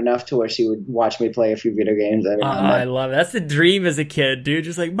her down enough to where she would watch me play a few video games. I love it. That's the dream as a kid, dude.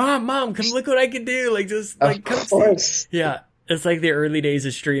 Just mom, come look what I can do. Come see. Yeah. It's the early days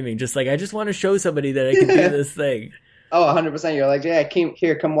of streaming. Just I just want to show somebody that I can do this thing. Oh, 100%. You're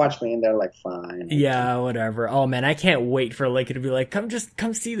yeah, come watch me. And they're fine. Yeah, whatever. Oh, man, I can't wait for it to be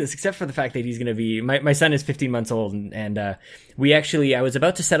come see this. Except for the fact that he's going to be, my son is 15 months old. And I was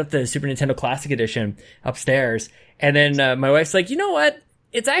about to set up the Super Nintendo Classic Edition upstairs. And then my wife's like, you know what?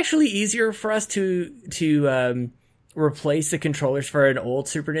 It's actually easier for us to replace the controllers for an old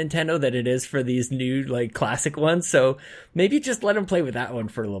Super Nintendo than it is for these new classic ones. So maybe just let him play with that one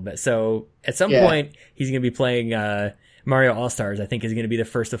for a little bit. So at some point he's going to be playing Mario All-Stars. I think is going to be the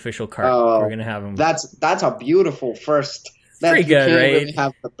first official cart we're going to have him. That's a beautiful first. That's pretty good, right? Really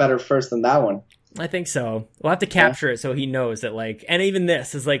have a better first than that one. I think so. We'll have to capture it so he knows that and even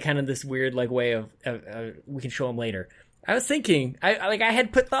this is kind of this weird way of we can show him later. I was thinking, I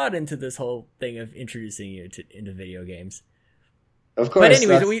had put thought into this whole thing of introducing you into video games. Of course. But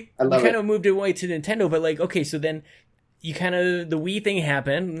anyways, we kind it. of moved away to Nintendo, but like, okay, so then you kind of, the Wii thing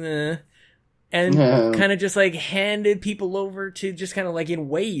happened, and kind of just like handed people over to just kind of like in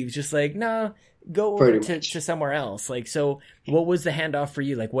waves, just like, no, go over to somewhere else. Like, so what was the handoff for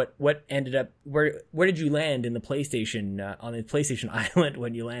you? Like, what ended up, where did you land in the PlayStation, on the PlayStation Island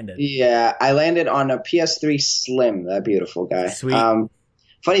when you landed? Yeah, I landed on a PS3 Slim, that beautiful guy. Sweet.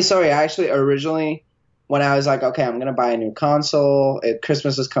 Funny story, I actually originally, when I was like, okay, I'm going to buy a new console,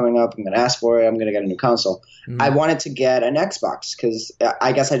 Christmas is coming up, I'm going to ask for it, I'm going to get a new console. I wanted to get an Xbox because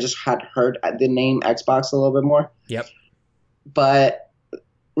I guess I just had heard the name Xbox a little bit more. Yep. But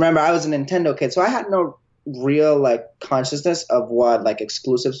remember, I was a Nintendo kid, so I had no real like consciousness of what like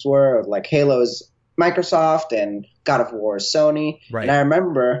exclusives were, of like Halo's Microsoft and God of War Sony. Right. And I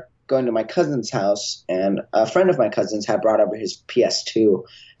remember going to my cousin's house, and a friend of my cousin's had brought over his PS2,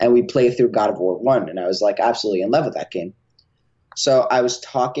 and we played through God of War 1, and I was like absolutely in love with that game. So I was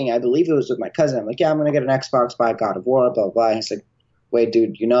talking, I believe it was with my cousin. I'm like, yeah, I'm going to get an Xbox, buy God of War, blah, blah. He's like, wait,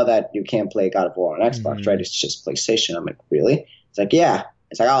 dude, you know that you can't play God of War on Xbox, right? It's just PlayStation. I'm like, really? It's like, yeah.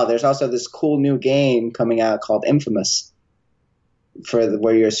 It's like, oh, there's also this cool new game coming out called Infamous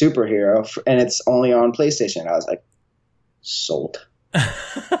where you're a superhero, and it's only on PlayStation. I was like, sold.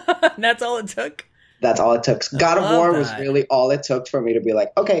 That's all it took? That's all it took. God of War was really all it took for me to be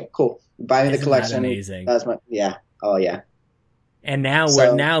like, okay, cool. Buy me the collection. That amazing. That's yeah. Oh, yeah. And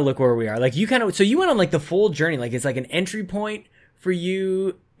now look where we are. Like you so you went on like the full journey. Like it's like an entry point for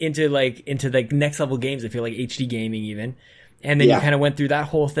you into like next level games. I feel like HD gaming even. And then you kind of went through that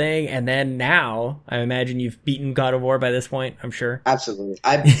whole thing. And then now I imagine you've beaten God of War by this point, I'm sure. Absolutely.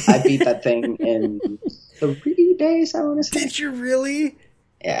 I beat that thing in 3 days, I want to say. Did you really?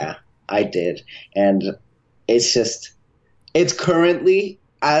 Yeah, I did. And it's currently,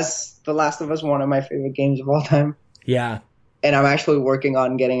 as The Last of Us, one of my favorite games of all time. Yeah. And I'm actually working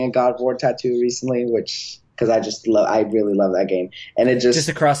on getting a God of War tattoo recently, because I really love that game. And it just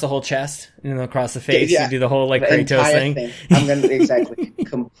across the whole chest, across the face, you do the whole like Kratos thing. I'm going to exactly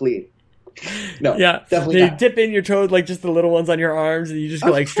complete. No, definitely they dip in your toes, like just the little ones on your arms, and you just go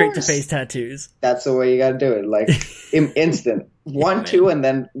like straight to face tattoos. That's the way you got to do it, like instant. 1, 2, and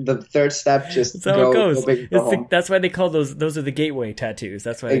then the third step just that's how it goes. That's why they call those are the gateway tattoos.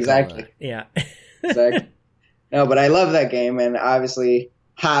 That's why they exactly. Call yeah. Exactly. No, but I love that game, and obviously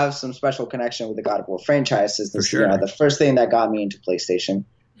have some special connection with the God of War franchise. Is the first thing that got me into PlayStation.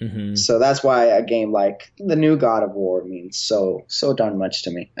 Mm-hmm. So that's why a game like the new God of War means so darn much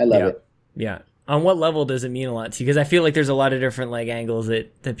to me. I love it. Yeah. On what level does it mean a lot to you? Because I feel like there's a lot of different like angles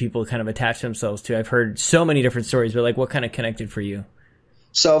that people kind of attach themselves to. I've heard so many different stories, but like what kind of connected for you?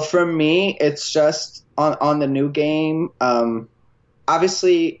 So for me, it's just on the new game.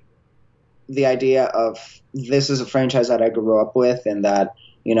 Obviously, the idea of this is a franchise that I grew up with, and that,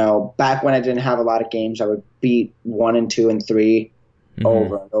 back when I didn't have a lot of games, I would beat 1 and 2 and 3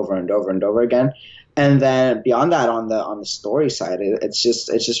 over and over and over and over again. And then beyond that, on the story side, it's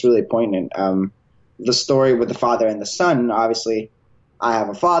just really poignant. The story with the father and the son. Obviously, I have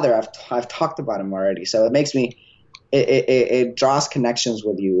a father. I've talked about him already, so it makes me it draws connections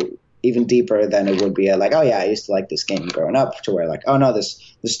with you even deeper than it would be like, oh yeah, I used to like this game growing up, to where like, oh no,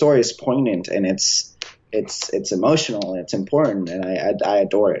 the story is poignant and it's emotional and it's important, and I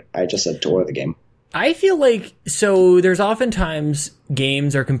adore it. I just adore the game. I feel like, so there's oftentimes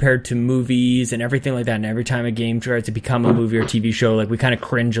games are compared to movies and everything like that, and every time a game tries to become a movie or TV show, like we kind of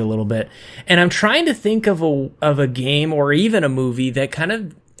cringe a little bit. And I'm trying to think of a game or even a movie that kind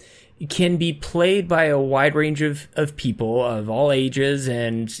of can be played by a wide range of people of all ages,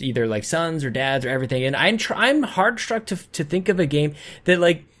 and either like sons or dads or everything. And I'm hard struck to think of a game that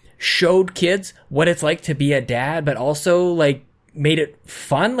like showed kids what it's like to be a dad, but also like made it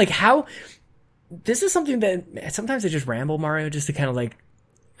fun. Like how... This is something that sometimes I just ramble, Mario, just to kind of like,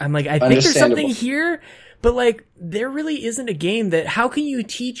 I'm like, I think there's something here, but like, there really isn't a game that, how can you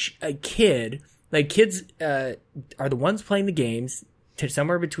teach a kid, like kids, are the ones playing the games to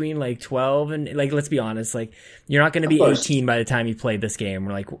somewhere between like 12 and like, let's be honest, like you're not going to be 18 by the time you play this game.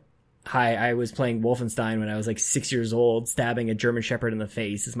 We're like, hi, I was playing Wolfenstein when I was like 6 years old, stabbing a German Shepherd in the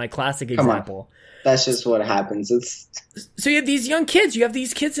face is my classic example. That's just what happens. So you have these young kids. You have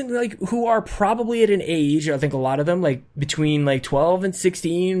these kids who are probably at an age, I think a lot of them, like between like 12 and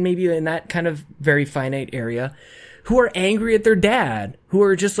 16, maybe in that kind of very finite area, who are angry at their dad, who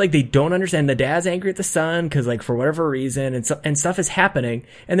are just like, they don't understand. The dad's angry at the son because like for whatever reason, and stuff is happening.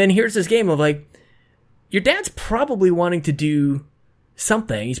 And then here's this game of like, your dad's probably wanting to do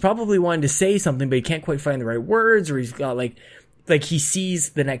something. He's probably wanting to say something, but he can't quite find the right words, or he's got like he sees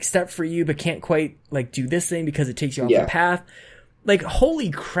the next step for you, but can't quite like do this thing because it takes you off the path. Like,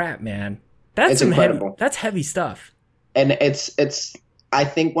 holy crap, man. That's incredible. That's heavy stuff. And it's, I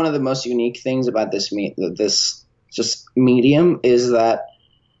think one of the most unique things about this just medium is that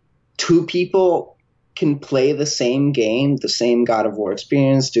two people can play the same game, the same God of War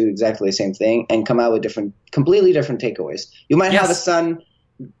experience, do exactly the same thing, and come out with completely different takeaways. You might have a son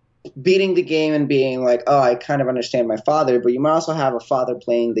beating the game and being like, oh, I kind of understand my father, but you might also have a father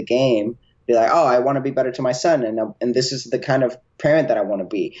playing the game, be like, oh, I want to be better to my son, and this is the kind of parent that I want to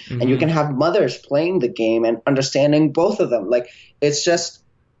be. Mm-hmm. And you can have mothers playing the game and understanding both of them. Like, it's such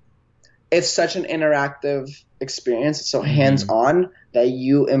an interactive experience. It's so hands-on that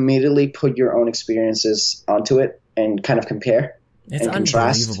you immediately put your own experiences onto it and kind of compare and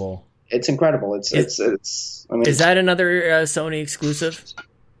contrast. Unbelievable. It's incredible. It's I mean, is that another Sony exclusive?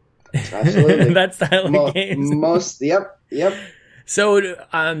 Absolutely. That style of games. Yep. So,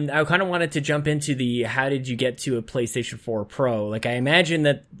 I kind of wanted to jump into how did you get to a PlayStation 4 Pro? Like, I imagine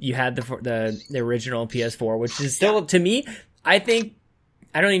that you had the original PS4, which is still, to me, I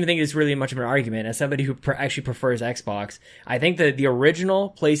don't even think it's really much of an argument. As somebody who actually prefers Xbox, I think that the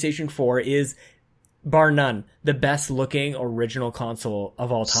original PlayStation 4 is, bar none, the best looking original console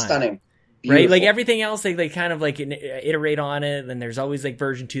of all time. Stunning. Beautiful. Right? Like, everything else, they kind of like iterate on it, and there's always like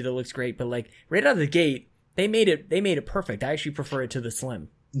version 2 that looks great, but like right out of the gate, they made it perfect. I actually prefer it to the Slim.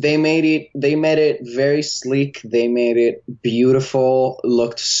 They made it very sleek. They made it beautiful,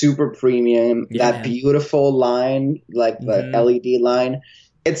 looked super premium. Yeah, that beautiful line, like the LED line.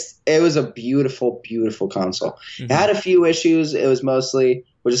 It was a beautiful, beautiful console. Mm-hmm. It had a few issues. It was mostly,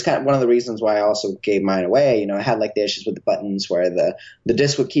 which is kind of one of the reasons why I also gave mine away. You know, I had like the issues with the buttons where the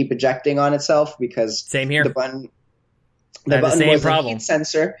disc would keep ejecting on itself because same here. The button was a heat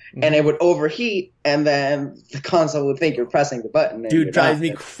sensor, and it would overheat, and then the console would think you're pressing the button. Dude, drives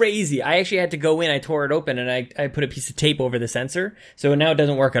me crazy. I actually had to go in, I tore it open, and I put a piece of tape over the sensor, so now it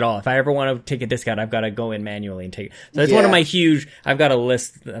doesn't work at all. If I ever want to take a disc out, I've got to go in manually and take it. So that's one of my I've got a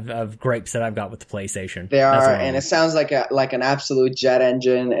list of gripes that I've got with the PlayStation. They are, and it sounds like an absolute jet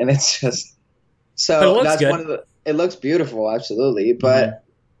engine, and it's just so that's good. It looks beautiful, absolutely, but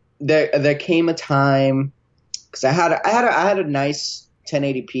there came a time. Because I had a nice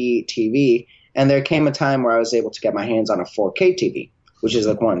 1080p TV, and there came a time where I was able to get my hands on a 4K TV, which is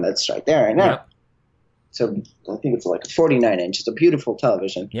like one that's right there right now. Yep. So I think it's like a 49-inch. It's a beautiful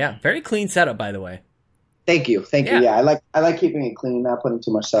television. Yeah, very clean setup, by the way. Thank you. Yeah, I like keeping it clean, not putting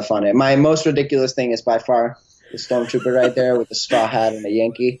too much stuff on it. My most ridiculous thing is by far the Stormtrooper right there with the straw hat and the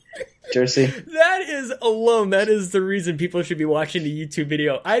Yankee jersey. That is the reason people should be watching the YouTube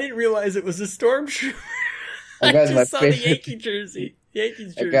video. I didn't realize it was a Stormtrooper. I just saw the Yankees jersey.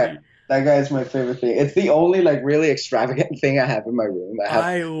 That guy is my favorite thing. It's the only like really extravagant thing I have in my room.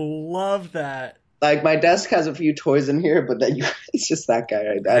 I love that. Like my desk has a few toys in here, but then it's just that guy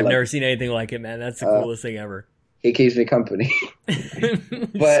right there. I've never seen anything like it, man. That's the coolest thing ever. He keeps me company.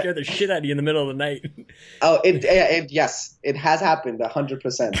 But scare the shit out of you in the middle of the night. Oh, yes, it has happened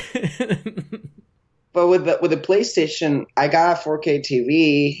 100%. But with the PlayStation, I got a 4K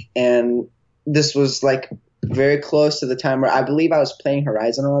TV, and this was like very close to the time where I believe I was playing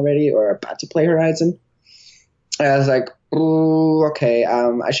Horizon already, or about to play Horizon. And I was like, "Ooh, okay,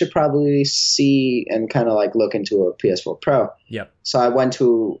 I should probably see and kind of like look into a PS4 Pro." Yep. So I went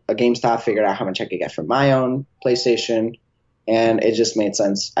to a GameStop, figured out how much I could get for my own PlayStation, and it just made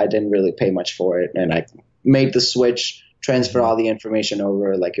sense. I didn't really pay much for it, and I made the switch, transferred all the information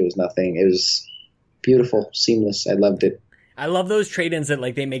over like it was nothing. It was beautiful, seamless. I loved it. I love those trade-ins that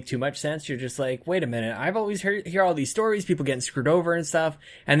like they make too much sense. You're just like, wait a minute, I've always hear all these stories, people getting screwed over and stuff,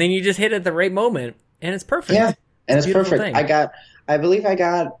 and then you just hit it at the right moment, and it's perfect. Yeah, and it's perfect. Thing. I believe I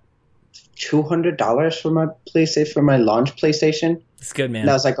got $200 for my PlayStation, for my launch PlayStation. It's good, man. And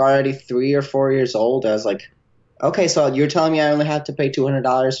I was like already 3 or 4 years old. I was like, okay, so you're telling me I only have to pay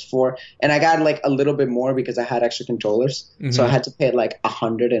 $200 for, and I got like a little bit more because I had extra controllers, so I had to pay like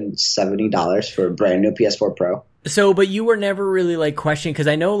 $170 for a brand new PS4 Pro. So, but you were never really like questioning, because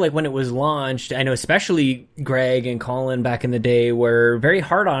I know like when it was launched, I know especially Greg and Colin back in the day were very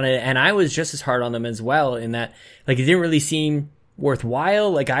hard on it, and I was just as hard on them as well, in that like it didn't really seem worthwhile.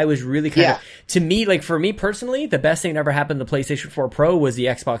 Like I was really kind of, to me, like for me personally, the best thing that ever happened to the PlayStation 4 Pro was the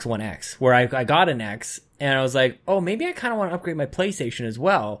Xbox One X, where I got an X, and I was like, oh, maybe I kind of want to upgrade my PlayStation as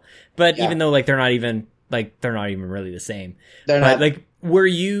well. But even though like they're not even really the same. They're not. Like, were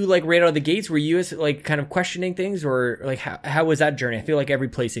you like right out of the gates? Were you like kind of questioning things, or like how was that journey? I feel like every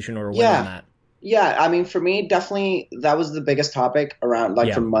PlayStation owner went on that. Yeah, I mean, for me, definitely that was the biggest topic around like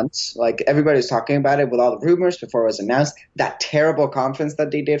Yeah. for months. Like everybody was talking about it with all the rumors before it was announced. That terrible conference that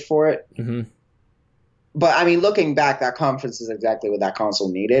they did for it. Hmm. But I mean, looking back, that conference is exactly what that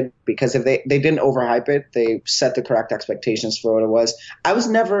console needed because if they didn't overhype it, they set the correct expectations for what it was. I was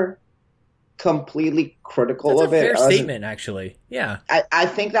never completely critical That's a of it. fair statement, actually. Yeah. I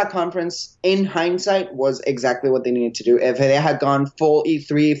think that conference, in hindsight, was exactly what they needed to do. If they had gone full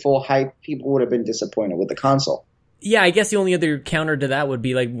E3, full hype, people would have been disappointed with the console. Yeah, I guess the only other counter to that would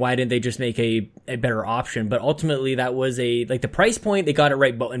be like, why didn't they just make a better option? But ultimately, that was like the price point. They got it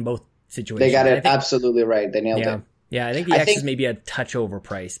right in both situations. They got it absolutely right. They nailed it. Yeah, I think the X is maybe a touch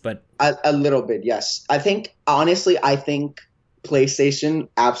overpriced, but a little bit, yes. I think PlayStation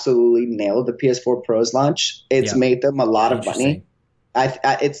absolutely nailed the PS4 Pro's launch. It's made them a lot of money.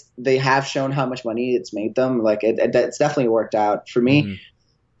 They have shown how much money it's made them. Like it's definitely worked out for me. Mm-hmm.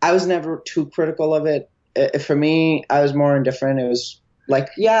 I was never too critical of it. For me, I was more indifferent. It was like,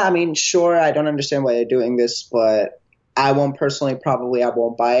 yeah, I mean, sure, I don't understand why they're doing this, but I won't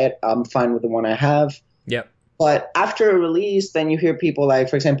buy it. I'm fine with the one I have. Yep. But after a release, then you hear people like,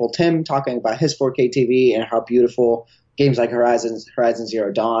 for example, Tim talking about his 4K TV and how beautiful games like Horizon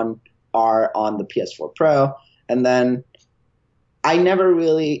Zero Dawn are on the PS4 Pro. And then I never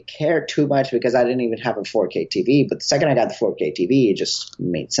really cared too much because I didn't even have a 4K TV. But the second I got the 4K TV, it just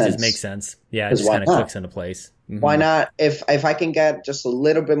made sense. It just makes sense. Yeah, it just kind of clicks into place. Mm-hmm. Why not? If I can get just a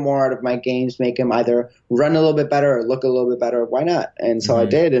little bit more out of my games, make them either run a little bit better or look a little bit better, why not? And so I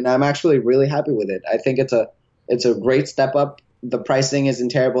did, and I'm actually really happy with it. I think it's a great step up. The pricing isn't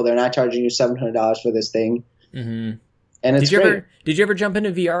terrible. They're not charging you $700 for this thing. Mm-hmm. And it's great. Did you ever jump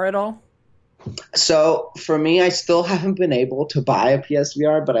into VR at all? So for me, I still haven't been able to buy a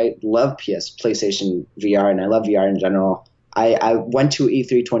PSVR, but I love PlayStation VR, and I love VR in general. I went to E3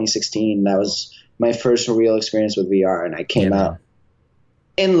 2016. That was my first real experience with VR, and I came out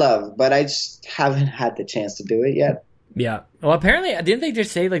in love, but I just haven't had the chance to do it yet. Yeah. Well, apparently, didn't they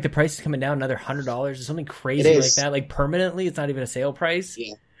just say like the price is coming down another $100 or something crazy like that? Like permanently, it's not even a sale price.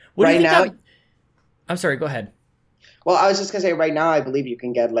 Yeah. Right now, I'm sorry. Go ahead. Well, I was just gonna say, right now, I believe you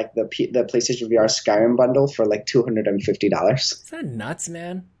can get like the PlayStation VR Skyrim bundle for like $250. Is that nuts,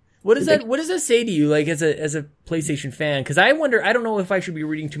 man? What does that say to you, like as a PlayStation fan? Because I wonder, I don't know if I should be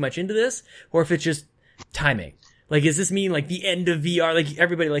reading too much into this or if it's just timing. Like, does this mean like the end of VR? Like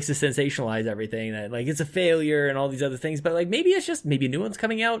everybody likes to sensationalize everything that like it's a failure and all these other things, but like maybe a new one's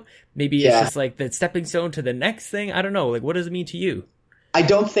coming out. Maybe it's just like the stepping stone to the next thing. I don't know. Like, what does it mean to you? I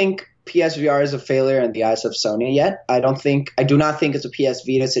don't think PSVR is a failure in the eyes of Sony yet. I do not think it's a PS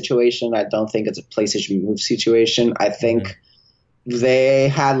Vita situation. I don't think it's a PlayStation Move situation. I think they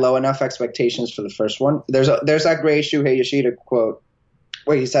had low enough expectations for the first one. There's that great Shuhei Yoshida quote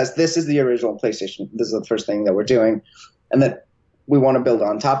where he says, "This is the original PlayStation. This is the first thing that we're doing, and that we want to build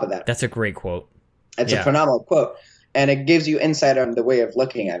on top of that." That's a great quote. It's a phenomenal quote, and it gives you insight on the way of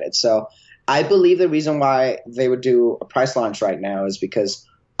looking at it. So I believe the reason why they would do a price launch right now is because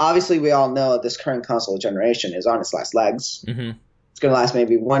obviously we all know this current console generation is on its last legs. Mm-hmm. It's going to last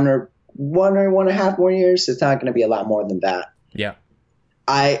maybe one or 1.5 more years. It's not going to be a lot more than that. Yeah.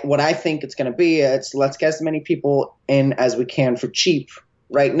 What I think it's going to be, let's get as many people in as we can for cheap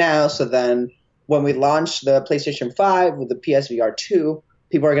right now. So then when we launch the PlayStation 5 with the PSVR 2,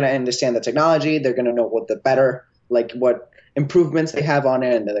 people are going to understand the technology. They're going to know what improvements they have on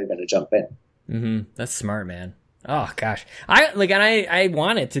it, and then they're going to jump in. Mm-hmm. That's smart, man. Oh gosh, I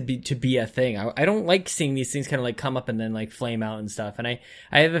want it to be a thing. I don't like seeing these things kind of like come up and then like flame out and stuff. And I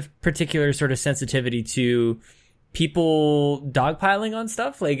have a particular sort of sensitivity to people dogpiling on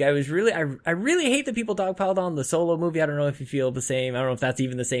stuff. Like I really hate that people dogpiled on the Solo movie. I don't know if you feel the same. I don't know if that's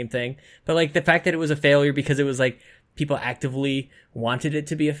even the same thing. But like the fact that it was a failure because it was like people actively wanted it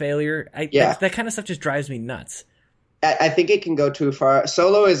to be a failure. That kind of stuff just drives me nuts. I think it can go too far.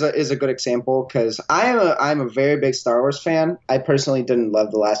 Solo is a good example because I'm a very big Star Wars fan. I personally didn't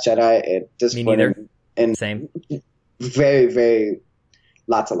love The Last Jedi. It disappointed in same very, very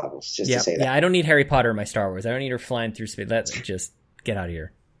lots of levels. To say that. Yeah, I don't need Harry Potter in my Star Wars. I don't need her flying through space. Let's just get out of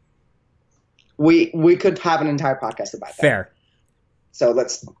here. We could have an entire podcast about that. Fair. So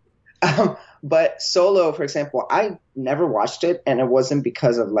let's. But Solo, for example, I never watched it, and it wasn't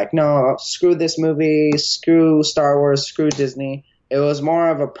because of like, no, screw this movie, screw Star Wars, screw Disney. It was more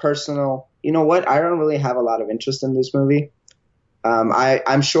of a personal, you know what, I don't really have a lot of interest in this movie.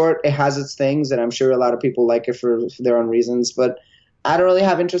 I'm sure it has its things, and I'm sure a lot of people like it for their own reasons, but I don't really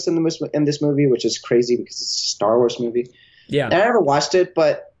have interest in this movie, which is crazy because it's a Star Wars movie. Yeah. And I never watched it,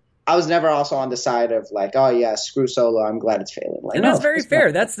 but I was never also on the side of like, oh yeah, screw Solo, I'm glad it's failing. Like, And that's very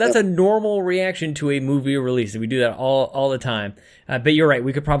fair. That's a normal reaction to a movie release. We do that all the time. But you're right.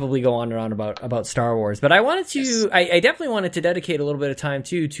 We could probably go on and on about Star Wars. But I wanted to, I definitely wanted to dedicate a little bit of time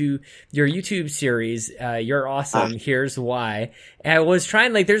too to your YouTube series. You're awesome. Here's why. And I was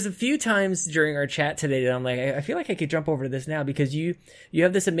trying, like, there's a few times during our chat today that I'm like, I feel like I could jump over to this now because you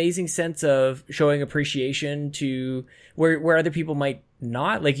have this amazing sense of showing appreciation to where other people might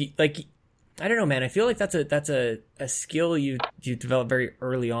not. Like I don't know, man. I feel like that's a skill you developed very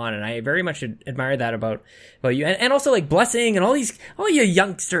early on, and I very much admire that about you. And also like Blessing and all you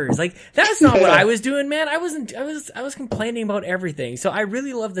youngsters. Like that's not what I was doing, man. I was complaining about everything. So I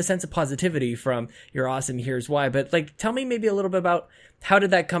really love the sense of positivity from You're Awesome. Here's Why. But like, tell me maybe a little bit about how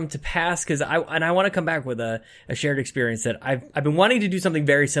did that come to pass? Because I want to come back with a shared experience that I've been wanting to do something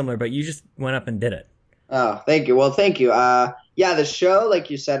very similar, but you just went up and did it. Oh, thank you. Well, thank you. Yeah, the show, like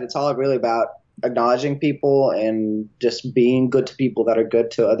you said, it's all really about acknowledging people and just being good to people that are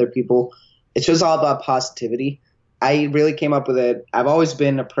good to other people. It's just all about positivity. I really came up with it. I've always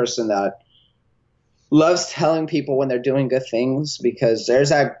been a person that loves telling people when they're doing good things, because there's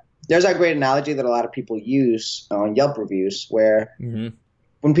that great analogy that a lot of people use on Yelp reviews where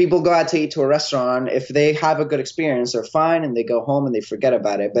when people go out to eat to a restaurant, if they have a good experience, they're fine and they go home and they forget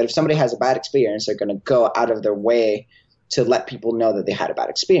about it. But if somebody has a bad experience, they're going to go out of their way to let people know that they had a bad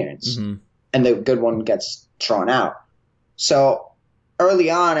experience. And the good one gets thrown out. So early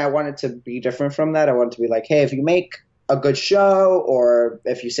on, I wanted to be different from that. I wanted to be like, hey, if you make a good show, or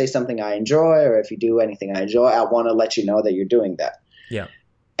if you say something I enjoy, or if you do anything I enjoy, I want to let you know that you're doing that. Yeah.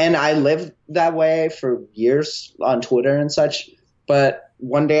 And I lived that way for years on Twitter and such. But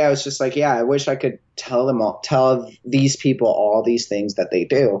one day I was just like, yeah, I wish I could tell these people all these things that they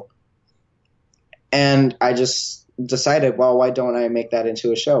do. And I just decided, well, why don't I make that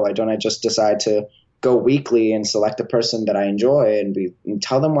into a show? Why don't I just decide to go weekly and select a person that I enjoy and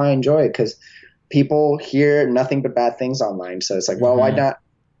tell them why I enjoy it? Because people hear nothing but bad things online. So it's like, well,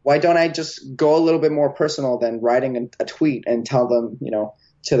 why don't I just go a little bit more personal than writing a tweet and tell them,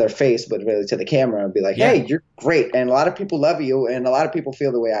 to their face, but really to the camera, and be like, hey, you're great. And a lot of people love you. And a lot of people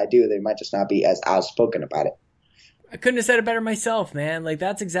feel the way I do. They might just not be as outspoken about it. I couldn't have said it better myself, man. Like,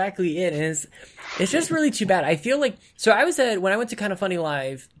 that's exactly it. And it's just really too bad. I feel like, so when I went to Kinda Funny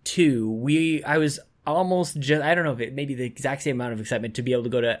Live 2, I was almost just, I don't know if it maybe the exact same amount of excitement to be able to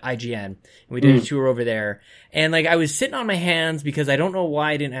go to IGN. And we did a tour over there. And like, I was sitting on my hands because I don't know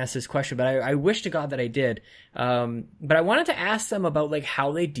why I didn't ask this question, but I wish to God that I did. But I wanted to ask them about like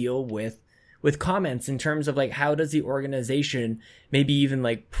how they deal with comments in terms of like, how does the organization maybe even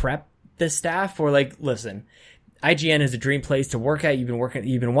like prep the staff, or like, listen, IGN is a dream place to work at. You've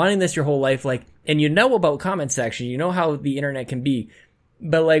been wanting this your whole life. Like, and about comment section, you know how the internet can be,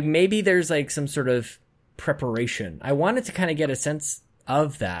 but like maybe there's like some sort of preparation. I wanted to kind of get a sense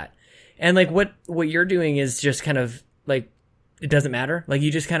of that. And like what you're doing is just kind of like, it doesn't matter. Like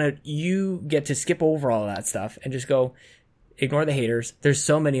you get to skip over all that stuff and just go ignore the haters. There's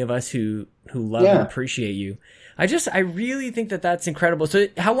so many of us who love and appreciate you. I really think that that's incredible. So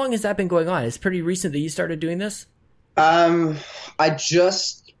how long has that been going on? It's pretty recent that you started doing this? I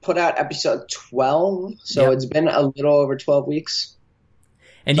just put out episode 12, so It's been a little over 12 weeks.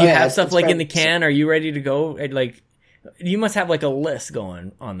 And do you have stuff like in the can? Are you ready to go? Like, you must have like a list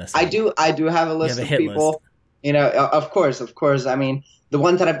going on this thing. I do have a list of people. List. Of course. I mean, the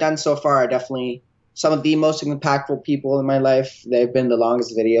ones that I've done so far are definitely some of the most impactful people in my life. They've been the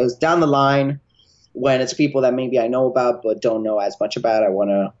longest videos. Down the line, when it's people that maybe I know about but don't know as much about, I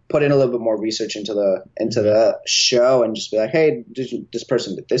want to put in a little bit more research into the show and just be like, hey, this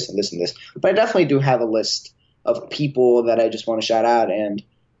person did this and this and this. But I definitely do have a list of people that I just want to shout out. And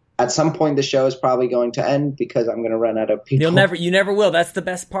at some point, the show is probably going to end because I'm going to run out of people. You never will. That's the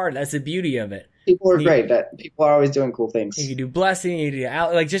best part. That's the beauty of it. People are great. That people are always doing cool things. You can do Blessing. You can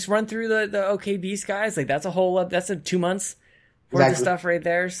do like just run through the OK Beast guys. Like that's a 2 months worth of stuff right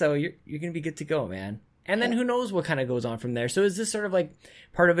there. So you're gonna be good to go, man. And then who knows what kind of goes on from there. So is this sort of like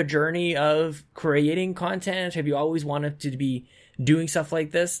part of a journey of creating content? Have you always wanted to be doing stuff like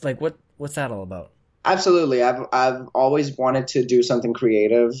this? Like what's that all about? Absolutely. I've always wanted to do something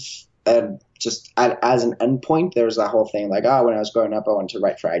creative, and just as an endpoint, there's that whole thing like, when I was growing up, I wanted to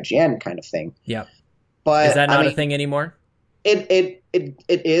write for IGN kind of thing. Yeah. But is that not a thing anymore? It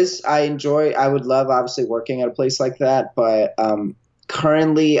is. I would love obviously working at a place like that, but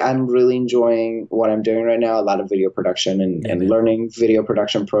currently I'm really enjoying what I'm doing right now. A lot of video production and learning video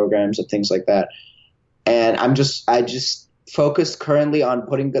production programs and things like that. And I just focused currently on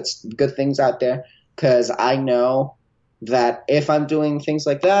putting good things out there, because I know that if I'm doing things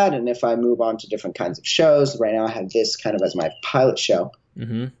like that, and if I move on to different kinds of shows, right now I have this kind of as my pilot show.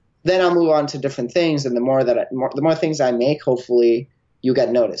 Mm-hmm. Then I'll move on to different things, and the more things I make, hopefully you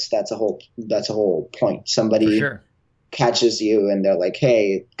get noticed. That's a whole point. Somebody sure. catches you, and they're like,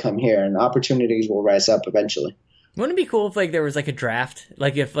 "Hey, come here," and opportunities will rise up eventually. Wouldn't it be cool if like there was like a draft,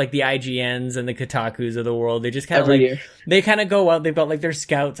 like if like the IGNs and the Kotakus of the world, they just kind of Every like year. they kind of go out, they've got like their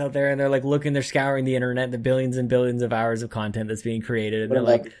scouts out there, and they're like looking, they're scouring the internet, the billions and billions of hours of content that's being created, and they're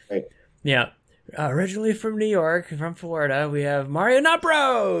like, yeah. Originally from New York, from Florida, we have Mario Not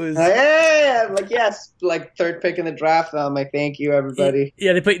Bros. Hey, I'm like, yes, like third pick in the draft. I'm like, thank you, everybody.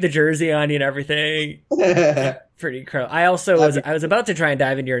 Yeah, they put the jersey on you and everything. Pretty cool. I also was about to try and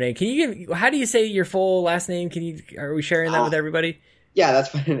dive into your name. Can you how do you say your full last name? Are we sharing that with everybody? Yeah, that's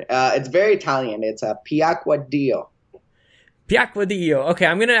fine. It's very Italian. It's a Piacquadio. Piacquadio. Okay,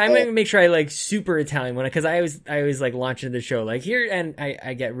 I'm gonna make sure I like super Italian one, because I always like launch into the show like here, and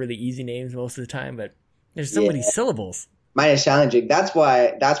I get really easy names most of the time, but there's so many syllables. Mine is challenging. That's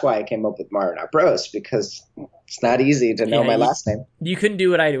why I came up with Mario Not Bros, because it's not easy to know my last name. You couldn't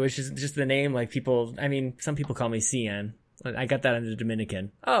do what I do, which is just the name. Like some people call me Cian. I got that under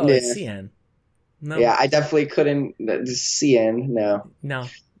Dominican. Oh, yeah. It's Cian. No. Yeah, I definitely couldn't. Cian, no.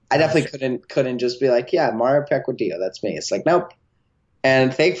 I definitely couldn't just be like, yeah, Mario Piacquadio, that's me. It's like, nope.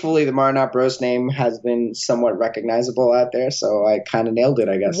 And thankfully, the Mario Not Bros name has been somewhat recognizable out there, so I kind of nailed it,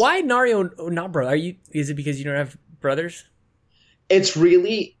 I guess. Why Mario Not Bros? Is it because you don't have brothers? It's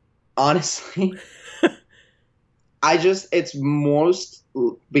really, honestly, it's most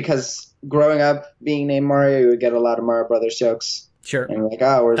because growing up being named Mario, you would get a lot of Mario Brothers jokes. Sure. And you're like,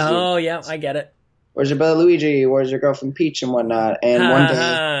 yeah, I get it. Where's your brother Luigi? Where's your girlfriend Peach and whatnot? And one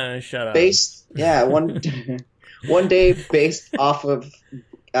day, shut up. one day based off of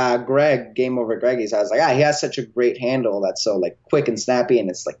Greg, Game Over Greggy's, I was like, he has such a great handle that's so like quick and snappy, and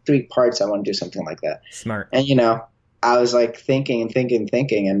it's like 3 parts. I want to do something like that. Smart. And I was like thinking, and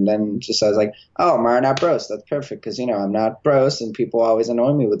then I was like, oh, Mario Not Bros. That's perfect, because I'm not bros, and people always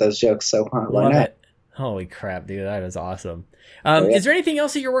annoy me with those jokes. So why not? It. Holy crap, dude, that is awesome. Is there anything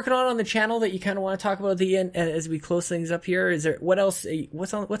else that you're working on the channel that you kind of want to talk about at the end as we close things up here? Is there what else?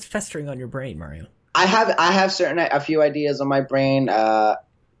 What's festering on your brain, Mario? I have a few ideas on my brain.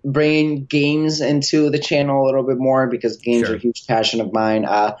 Bringing games into the channel a little bit more, because games are a huge passion of mine.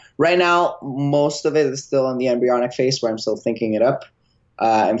 Right now, most of it is still in the embryonic phase, where I'm still thinking it up.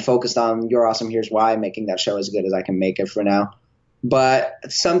 I'm focused on You're Awesome, Here's Why, making that show as good as I can make it for now. But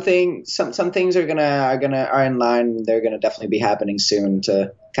some things are in line. They're gonna definitely be happening soon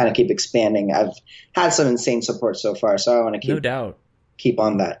to kind of keep expanding. I've had some insane support so far, so I want to keep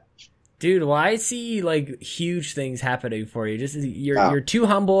on that. Dude, well, I see like huge things happening for you. Just you're too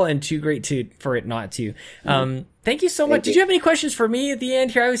humble and too great for it not to. Thank you so much. Did you have any questions for me at the end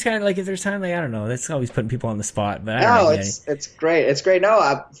here? I was kind of like, if there's time, like, I don't know. That's always putting people on the spot, but it's great. It's great.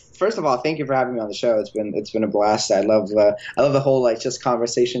 No, first of all, thank you for having me on the show. It's been a blast. I love the whole like just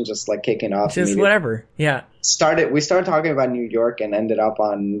conversation, just like kicking off. Just whatever. Yeah. We started talking about New York and ended up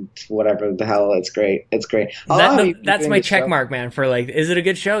on whatever the hell. It's great. It's great. That's my check mark, man. For like, is it a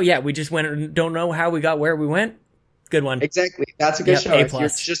good show? Yeah. We just went. Don't know how we got where we went. Good one. Exactly. That's a good show. If you're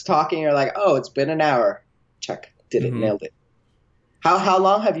just talking, you're like, oh, it's been an hour. Check. Did it. Nailed it. How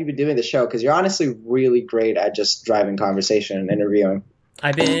long have you been doing the show? Because you're honestly really great at just driving conversation and interviewing.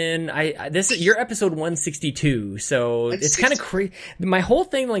 You're episode 162, so it's kind of crazy. My whole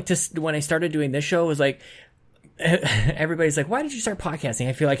thing, like, when I started doing this show was like, everybody's like, why did you start podcasting?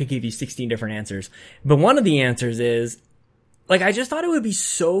 I feel like I gave you 16 different answers. But one of the answers is, like, I just thought it would be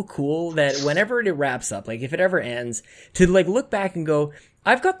so cool that whenever it wraps up, like, if it ever ends, to, like, look back and go,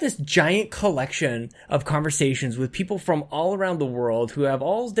 I've got this giant collection of conversations with people from all around the world who have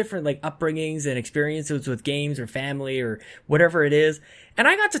all different, like, upbringings and experiences with games or family or whatever it is. And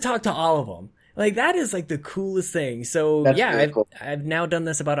I got to talk to all of them. Like, that is, like, the coolest thing. So, cool. I've now done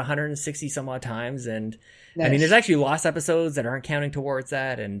this about 160 some odd times. And, nice. I mean, there's actually lost episodes that aren't counting towards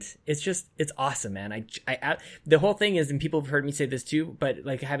that. And it's awesome, man. The whole thing is, and people have heard me say this too, but,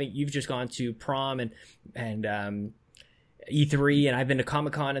 like, you've just gone to prom and E3, and I've been to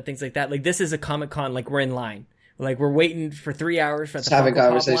Comic-Con and things like that. Like, this is a Comic-Con, like, we're in line. Like, we're waiting for 3 hours for the Pop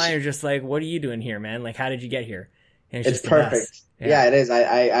line. You're just like, what are you doing here, man? Like, how did you get here? And it's perfect. Yeah, it is.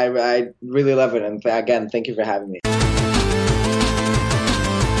 I really love it. And again, thank you for having me.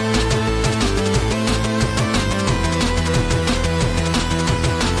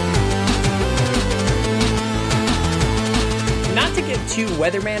 Not to get too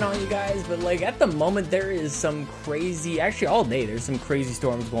weatherman on you guys, but like at the moment there is some crazy, actually all day there's some crazy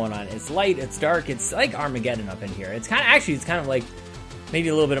storms going on. It's light, it's dark, it's like Armageddon up in here. It's kind of like maybe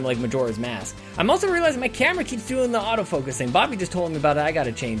a little bit of like Majora's Mask. I'm also realizing my camera keeps doing the autofocus thing. Bobby just told me about it. I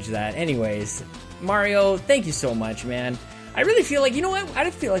gotta change that. Anyways, Mario, thank you so much, man. I really feel like, you know what? I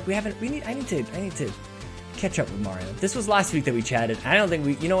feel like I need to catch up with Mario. This was last week that we chatted. I don't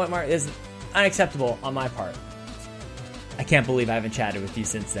think you know what, Mario, this is unacceptable on my part. I can't believe I haven't chatted with you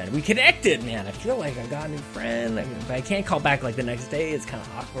since then. We connected, man. I feel like I got a new friend. Like, if I can't call back like the next day, it's kind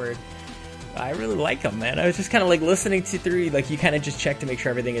of awkward. I really like him, man. I was just kind of like listening to through, like you kind of just check to make sure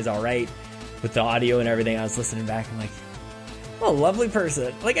everything is all right with the audio and everything. I was listening back. I'm like, what a lovely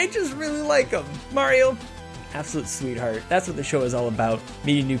person. Like, I just really like him. Mario, absolute sweetheart. That's what the show is all about.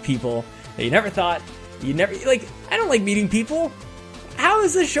 Meeting new people that you never thought, like, I don't like meeting people. How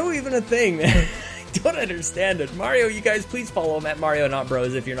is this show even a thing, man? I don't understand it. Mario, you guys, please follow him at Mario Not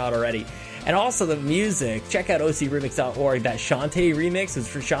Bros if you're not already. And also the music. Check out ocremix.org. That Shantae remix was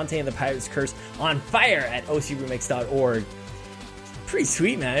for Shantae and the Pirate's Curse on Fire at ocremix.org. Pretty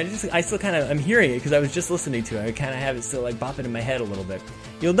sweet, man. I'm hearing it because I was just listening to it. I kind of have it still like bopping in my head a little bit.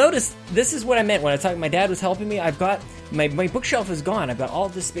 You'll notice this is what I meant when I talked. My dad was helping me. I've got my bookshelf is gone. I've got all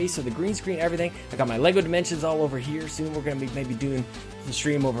this space, so the green screen, everything. I got my Lego Dimensions all over here. Soon we're gonna be maybe doing the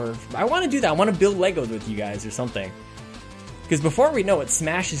stream over. I want to do that. I want to build Legos with you guys or something. Because before we know it,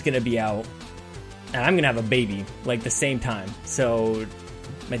 Smash is gonna be out, and I'm gonna have a baby like the same time. So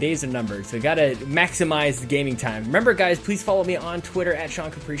my days are numbered, so we gotta maximize the gaming time. Remember, guys, please follow me on Twitter at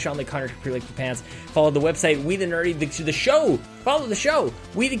Sean Capri, Sean Lake Connor Capri Lake Pants. Follow the website, We the Nerdy, the show. Follow the show,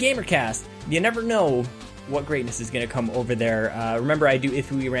 We the Gamercast. You never know what greatness is gonna come over there. Remember, I do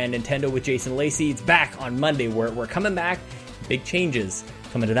If We Ran Nintendo with Jason Lacey. It's back on Monday. We're coming back. Big changes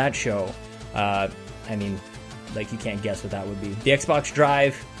coming to that show. I mean, like you can't guess what that would be. The Xbox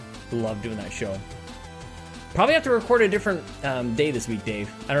Drive. Love doing that show. Probably have to record a different day this week,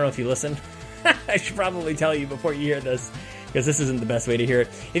 Dave. I don't know if you listen. I should probably tell you before you hear this, because this isn't the best way to hear it.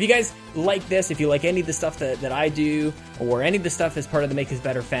 If you guys like this, if you like any of the stuff that I do, or any of the stuff as part of the Make Us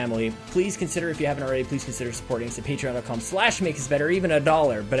Better family, please consider, if you haven't already, please consider supporting us at patreon.com/makeusbetter, even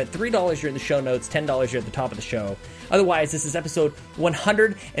 $1. But at $3, you're in the show notes, $10, you're at the top of the show. Otherwise, this is episode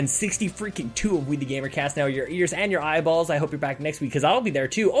 160 freaking 2 of We the Gamercast. Now, your ears and your eyeballs, I hope you're back next week, because I'll be there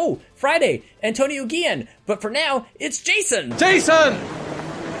too. Oh, Friday, Antonio Guillen. But for now, it's Jason! Jason!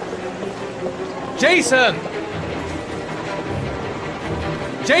 Jason!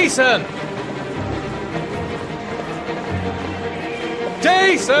 Jason!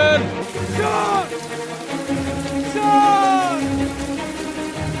 Jason! Sean! Sean!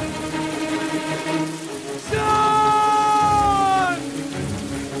 Sean!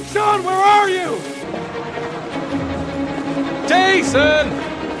 Sean, where are you? Jason!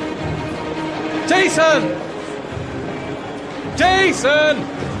 Jason! Jason!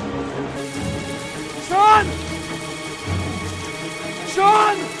 Sean!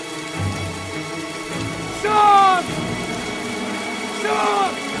 Sean! Sean!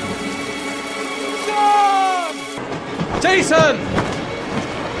 Sean! Sean! Jason!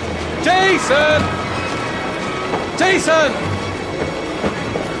 Jason! Jason!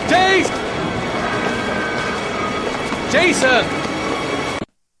 Jason! Jason!